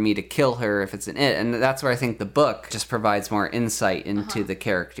for me to kill her if it's an it. And that's where I think the book just provides more insight into the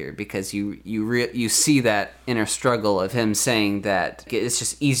character, because you see that inner struggle of him saying that it's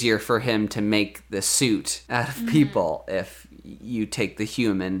just easier for him to make the suit out of people if you take the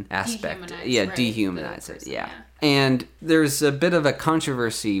human aspect. Dehumanize it. Person, Yeah. And there's a bit of a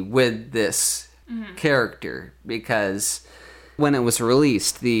controversy with this character, because when it was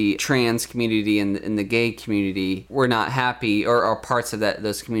released, the trans community and the gay community were not happy, or parts of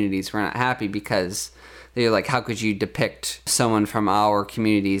those communities were not happy, because they're like, how could you depict someone from our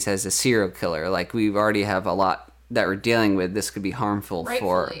communities as a serial killer? Like, we already have a lot that we're dealing with. This could be harmful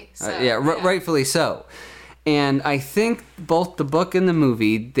Rightfully so. Rightfully so. And I think both the book and the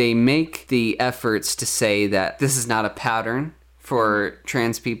movie, they make the efforts to say that this is not a pattern for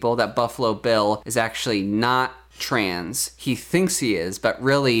trans people, that Buffalo Bill is actually not trans. He thinks he is, but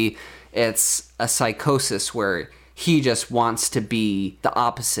really it's a psychosis where he just wants to be the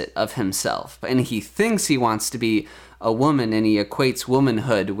opposite of himself. And he thinks he wants to be a woman, and he equates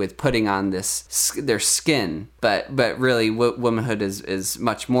womanhood with putting on their skin, but really womanhood is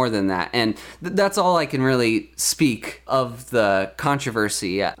much more than that. And that's all I can really speak of the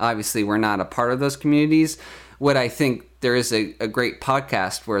controversy. Obviously we're not a part of those communities. what I think there is a great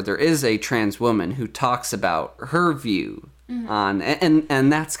podcast where there is a trans woman who talks about her view on,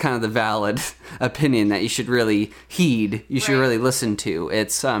 and that's kind of the valid opinion that you should really heed, you should really listen to.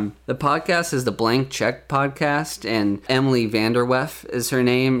 It's the podcast is the Blank Check podcast, and Emily Vanderweff is her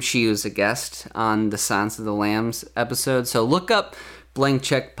name. She was a guest on the Silence of the Lambs episode, so look up Blank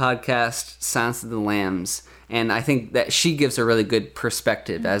Check podcast, Silence of the Lambs. And I think that she gives a really good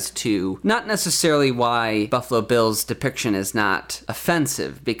perspective as to not necessarily why Buffalo Bill's depiction is not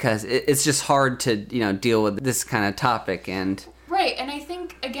offensive, because it's just hard to, deal with this kind of topic. And right. And I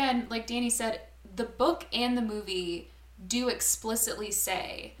think, again, like Danny said, the book and the movie do explicitly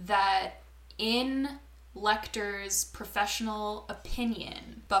say that in Lecter's professional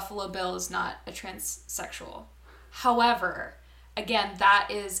opinion, Buffalo Bill is not a transsexual. However, again, that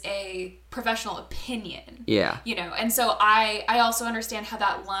is a professional opinion. Yeah. And so I also understand how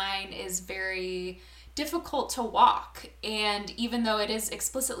that line is very difficult to walk. And even though it is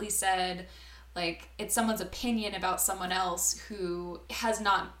explicitly said, like, it's someone's opinion about someone else who has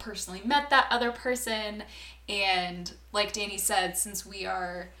not personally met that other person. And like Danny said, since we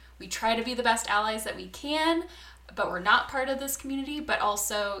try to be the best allies that we can, but we're not part of this community. But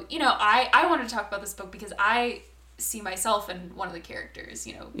also, I wanted to talk about this book because I see myself in one of the characters,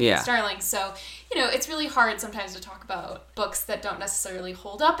 Starling. So, it's really hard sometimes to talk about books that don't necessarily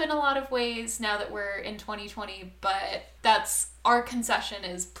hold up in a lot of ways now that we're in 2020, but that's our concession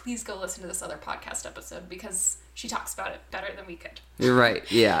is please go listen to this other podcast episode because she talks about it better than we could. You're right,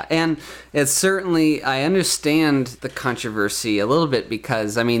 yeah. And it's certainly, I understand the controversy a little bit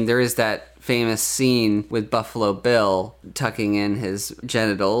because, there is that famous scene with Buffalo Bill tucking in his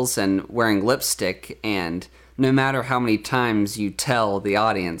genitals and wearing lipstick, and no matter how many times you tell the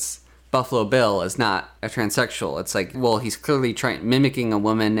audience Buffalo Bill is not a transsexual, it's like, well, he's clearly mimicking a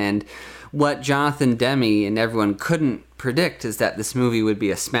woman. And what Jonathan Demme and everyone couldn't predict is that this movie would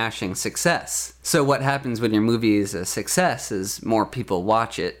be a smashing success. So what happens when your movie is a success is more people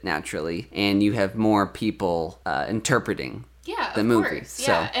watch it naturally, and you have more people interpreting the movie. Course.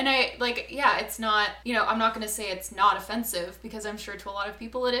 Yeah. So. And it's not, I'm not going to say it's not offensive because I'm sure to a lot of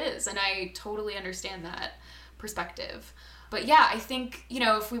people it is. And I totally understand that perspective. But yeah, I think,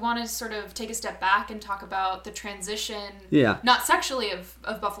 if we want to sort of take a step back and talk about the transition, not sexually of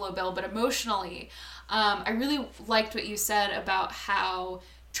Buffalo Bill, but emotionally, I really liked what you said about how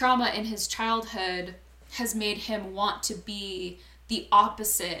trauma in his childhood has made him want to be the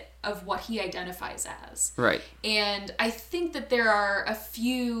opposite of what he identifies as. Right. And I think that there are a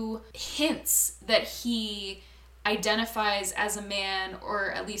few hints that he identifies as a man,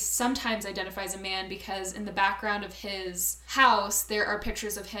 or at least sometimes identifies a man, because in the background of his house there are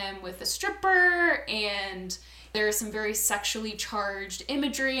pictures of him with a stripper, and there is some very sexually charged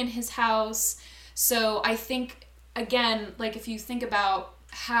imagery in his house. So I think, again, like if you think about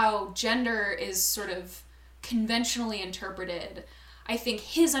how gender is sort of conventionally interpreted, I think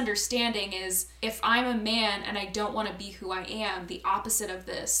his understanding is if I'm a man and I don't want to be who I am, the opposite of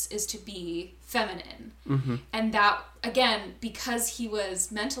this is to be feminine. Mm-hmm. And that, again, because he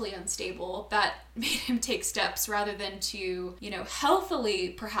was mentally unstable, that made him take steps rather than to, healthily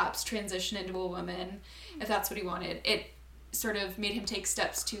perhaps transition into a woman, if that's what he wanted. It sort of made him take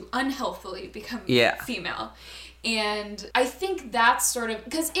steps to unhealthily become female. And I think that's sort of,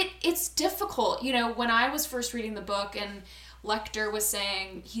 because it's difficult. When I was first reading the book and Lecter was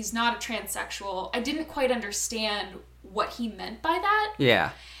saying he's not a transsexual, I didn't quite understand what he meant by that. Yeah.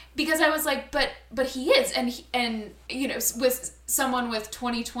 Because I was like, but he is, and with someone with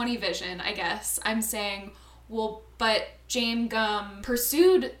 20/20 vision, I guess I'm saying, well, but James Gumb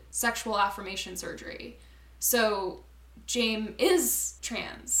pursued sexual affirmation surgery, so James is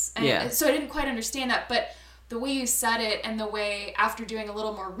trans. And so I didn't quite understand that, but the way you said it and the way after doing a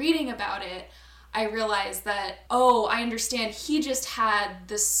little more reading about it, I realized that, I understand. He just had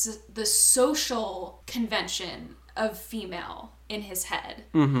the social convention of female in his head.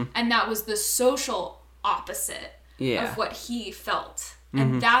 Mm-hmm. And that was the social opposite of what he felt. Mm-hmm.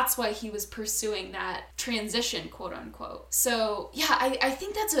 And that's why he was pursuing that transition, quote unquote. So yeah, I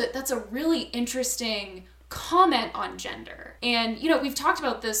think that's a really interesting comment on gender. And, we've talked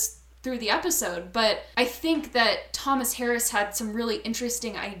about this through the episode, but I think that Thomas Harris had some really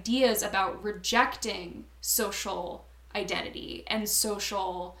interesting ideas about rejecting social identity and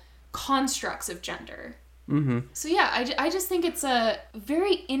social constructs of gender. Mm-hmm. So yeah, I just think it's a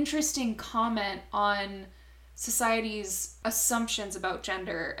very interesting comment on society's assumptions about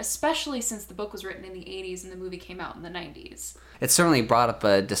gender, especially since the book was written in the 80s and the movie came out in the 90s. it certainly brought up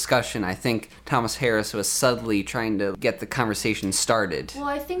a discussion. I think Thomas Harris was subtly trying to get the conversation started. Well,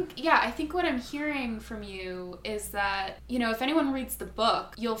 I think what I'm hearing from you is that, if anyone reads the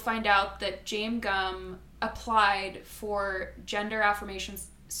book, you'll find out that James Gumb applied for gender affirmation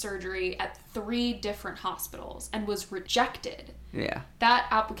surgery at 3 different hospitals and was rejected. Yeah. That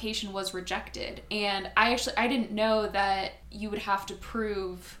application was rejected. And I didn't know that you would have to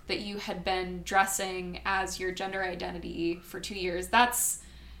prove that you had been dressing as your gender identity for 2 years. That's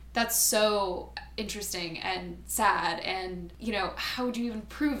so interesting and sad. And, how would you even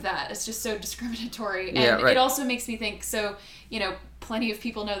prove that? It's just so discriminatory. And yeah, right. It also makes me think, plenty of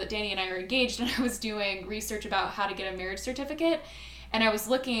people know that Danny and I are engaged, and I was doing research about how to get a marriage certificate. And I was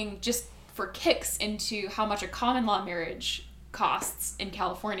looking just for kicks into how much a common law marriage costs in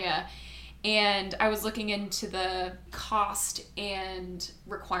California. And I was looking into the cost and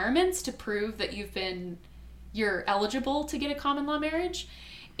requirements to prove that you're eligible to get a common law marriage.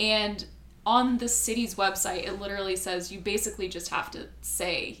 And on the city's website, it literally says you basically just have to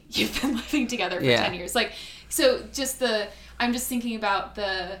say you've been living together for 10 years. I'm just thinking about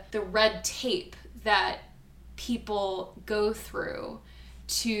the red tape that people go through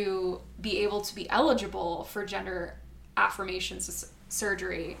to be able to be eligible for gender affirmation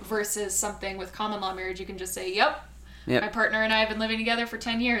surgery versus something with common law marriage. You can just say, yep, my partner and I have been living together for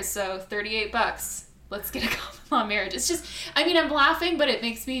 10 years, so $38. Let's get a common law marriage. It's just, I'm laughing, but it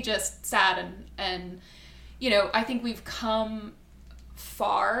makes me just sad. And I think we've come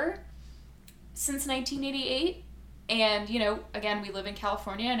far since 1988. And, again, we live in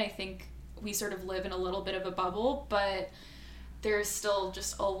California, and I think we sort of live in a little bit of a bubble, but there's still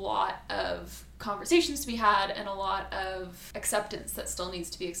just a lot of conversations to be had and a lot of acceptance that still needs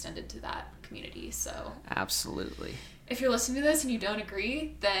to be extended to that community. So absolutely. If you're listening to this and you don't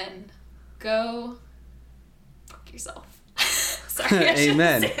agree, then go fuck yourself. Sorry, I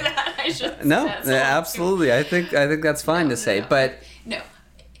Amen. Shouldn't say that. I shouldn't No, say that. So absolutely. I think that's fine to say, but no.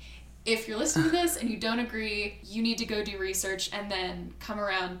 If you're listening to this and you don't agree, you need to go do research and then come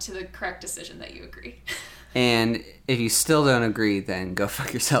around to the correct decision that you agree. And if you still don't agree, then go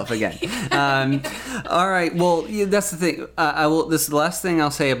fuck yourself again. All right. Well, that's the thing. This is the last thing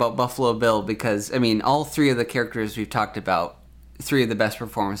I'll say about Buffalo Bill, because all 3 of the characters we've talked about, 3 of the best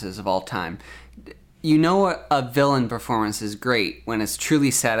performances of all time. A villain performance is great when it's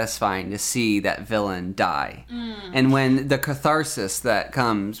truly satisfying to see that villain die. And when the catharsis that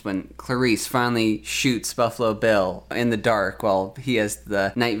comes when Clarice finally shoots Buffalo Bill in the dark while he has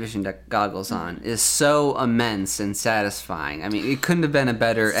the night vision goggles on is so immense and satisfying. It couldn't have been a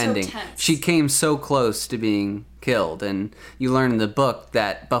better ending. Tense. She came so close to being killed, and you learn in the book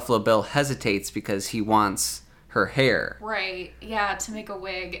that Buffalo Bill hesitates because he wants her hair. Right. Yeah, to make a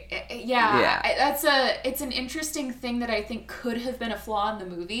wig. It's an interesting thing that I think could have been a flaw in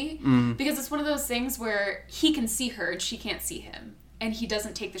the movie, because it's one of those things where he can see her and she can't see him, and he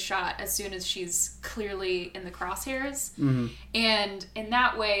doesn't take the shot as soon as she's clearly in the crosshairs. And in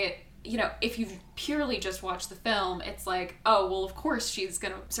that way, if you purely just watch the film, it's like, oh, well, of course she's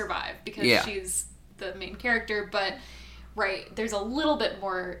gonna survive because she's the main character, but right, there's a little bit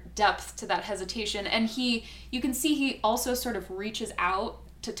more depth to that hesitation, and you can see he also sort of reaches out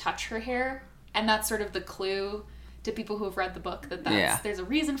to touch her hair, and that's sort of the clue to people who have read the book that there's a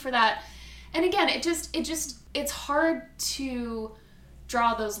reason for that. And again, it's hard to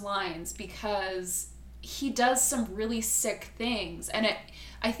draw those lines because he does some really sick things, and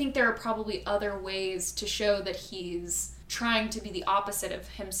I think there are probably other ways to show that he's trying to be the opposite of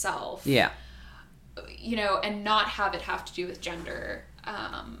himself. Yeah. And not have it have to do with gender.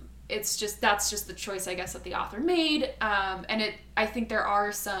 That's just the choice, I guess, that the author made. I think there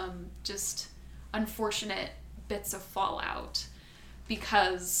are some just unfortunate bits of fallout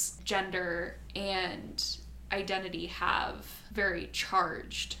because gender and identity have very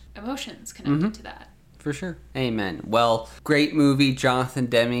charged emotions connected to that. For sure. Amen. Well, great movie, Jonathan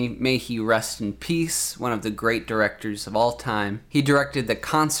Demme. May he rest in peace. One of the great directors of all time. He directed the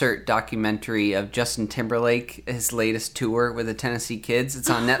concert documentary of Justin Timberlake, his latest tour with the Tennessee Kids. It's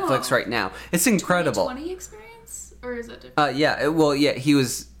on Netflix right now. It's incredible. 2020 experience? Or is it different? He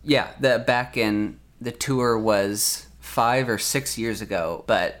was, the tour was 5 or 6 years ago,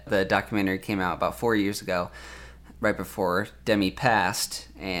 but the documentary came out about 4 years ago, right before Demme passed.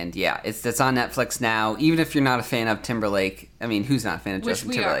 And it's on Netflix now. Even if you're not a fan of Timberlake, who's not a fan of Justin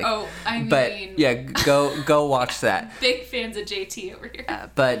Timberlake? But go watch that. Big fans of JT over here.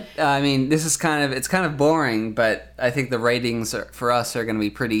 This is it's kind of boring, but I think the ratings for us are going to be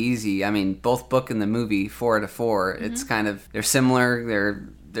pretty easy. Both book and the movie 4 out of 4. Mm-hmm. It's they're similar.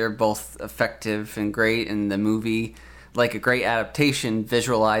 They're both effective and great. In the movie, like a great adaptation,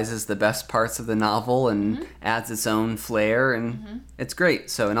 visualizes the best parts of the novel and adds its own flair, and it's great.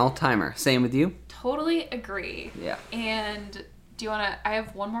 So an all-timer. Same with you? Totally agree. Yeah. And do you want to... I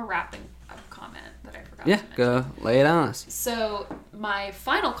have one more wrapping up comment that I forgot to Yeah, mention. go lay it on us. So my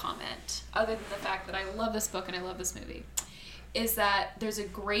final comment, other than the fact that I love this book and I love this movie, is that there's a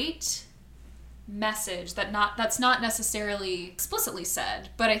great message that's not necessarily explicitly said,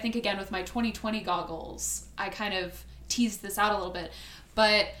 but I think, again, with my 2020 goggles, I kind of teased this out a little bit.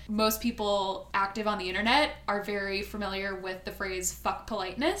 But most people active on the internet are very familiar with the phrase "fuck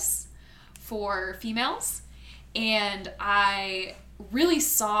politeness" for females. And I really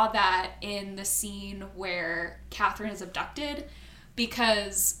saw that in the scene where Catherine is abducted,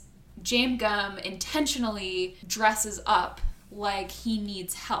 because James Gumb intentionally dresses up like he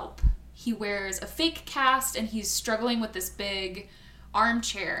needs help. He wears a fake cast and he's struggling with this big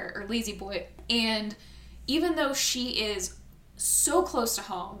armchair or lazy boy. And even though she is so close to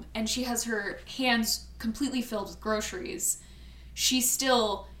home and she has her hands completely filled with groceries, she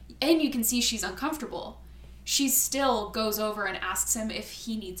still, and you can see she's uncomfortable, she still goes over and asks him if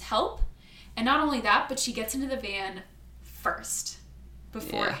he needs help. And not only that, but she gets into the van first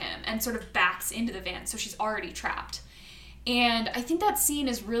before him and sort of backs into the van, so she's already trapped. And I think that scene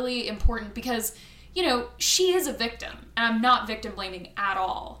is really important because, you know, she is a victim. And I'm not victim blaming at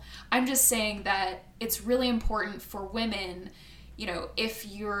all. I'm just saying that it's really important for women, you know, if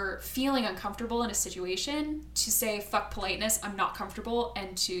you're feeling uncomfortable in a situation, to say, fuck politeness, I'm not comfortable,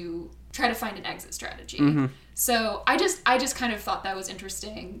 and to try to find an exit strategy. So I just kind of thought that was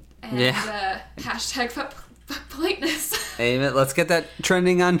interesting. And hashtag fuck politeness. Amen. Let's get that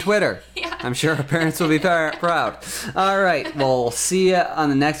trending on Twitter. Yeah. I'm sure our parents will be proud. All right. Well, we'll see you on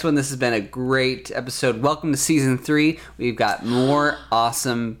the next one. This has been a great episode. Welcome to season 3. We've got more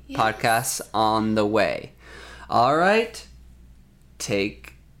awesome podcasts on the way. All right.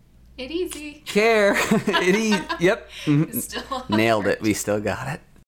 Take it easy. care. Yep. Still Nailed it. We still got it.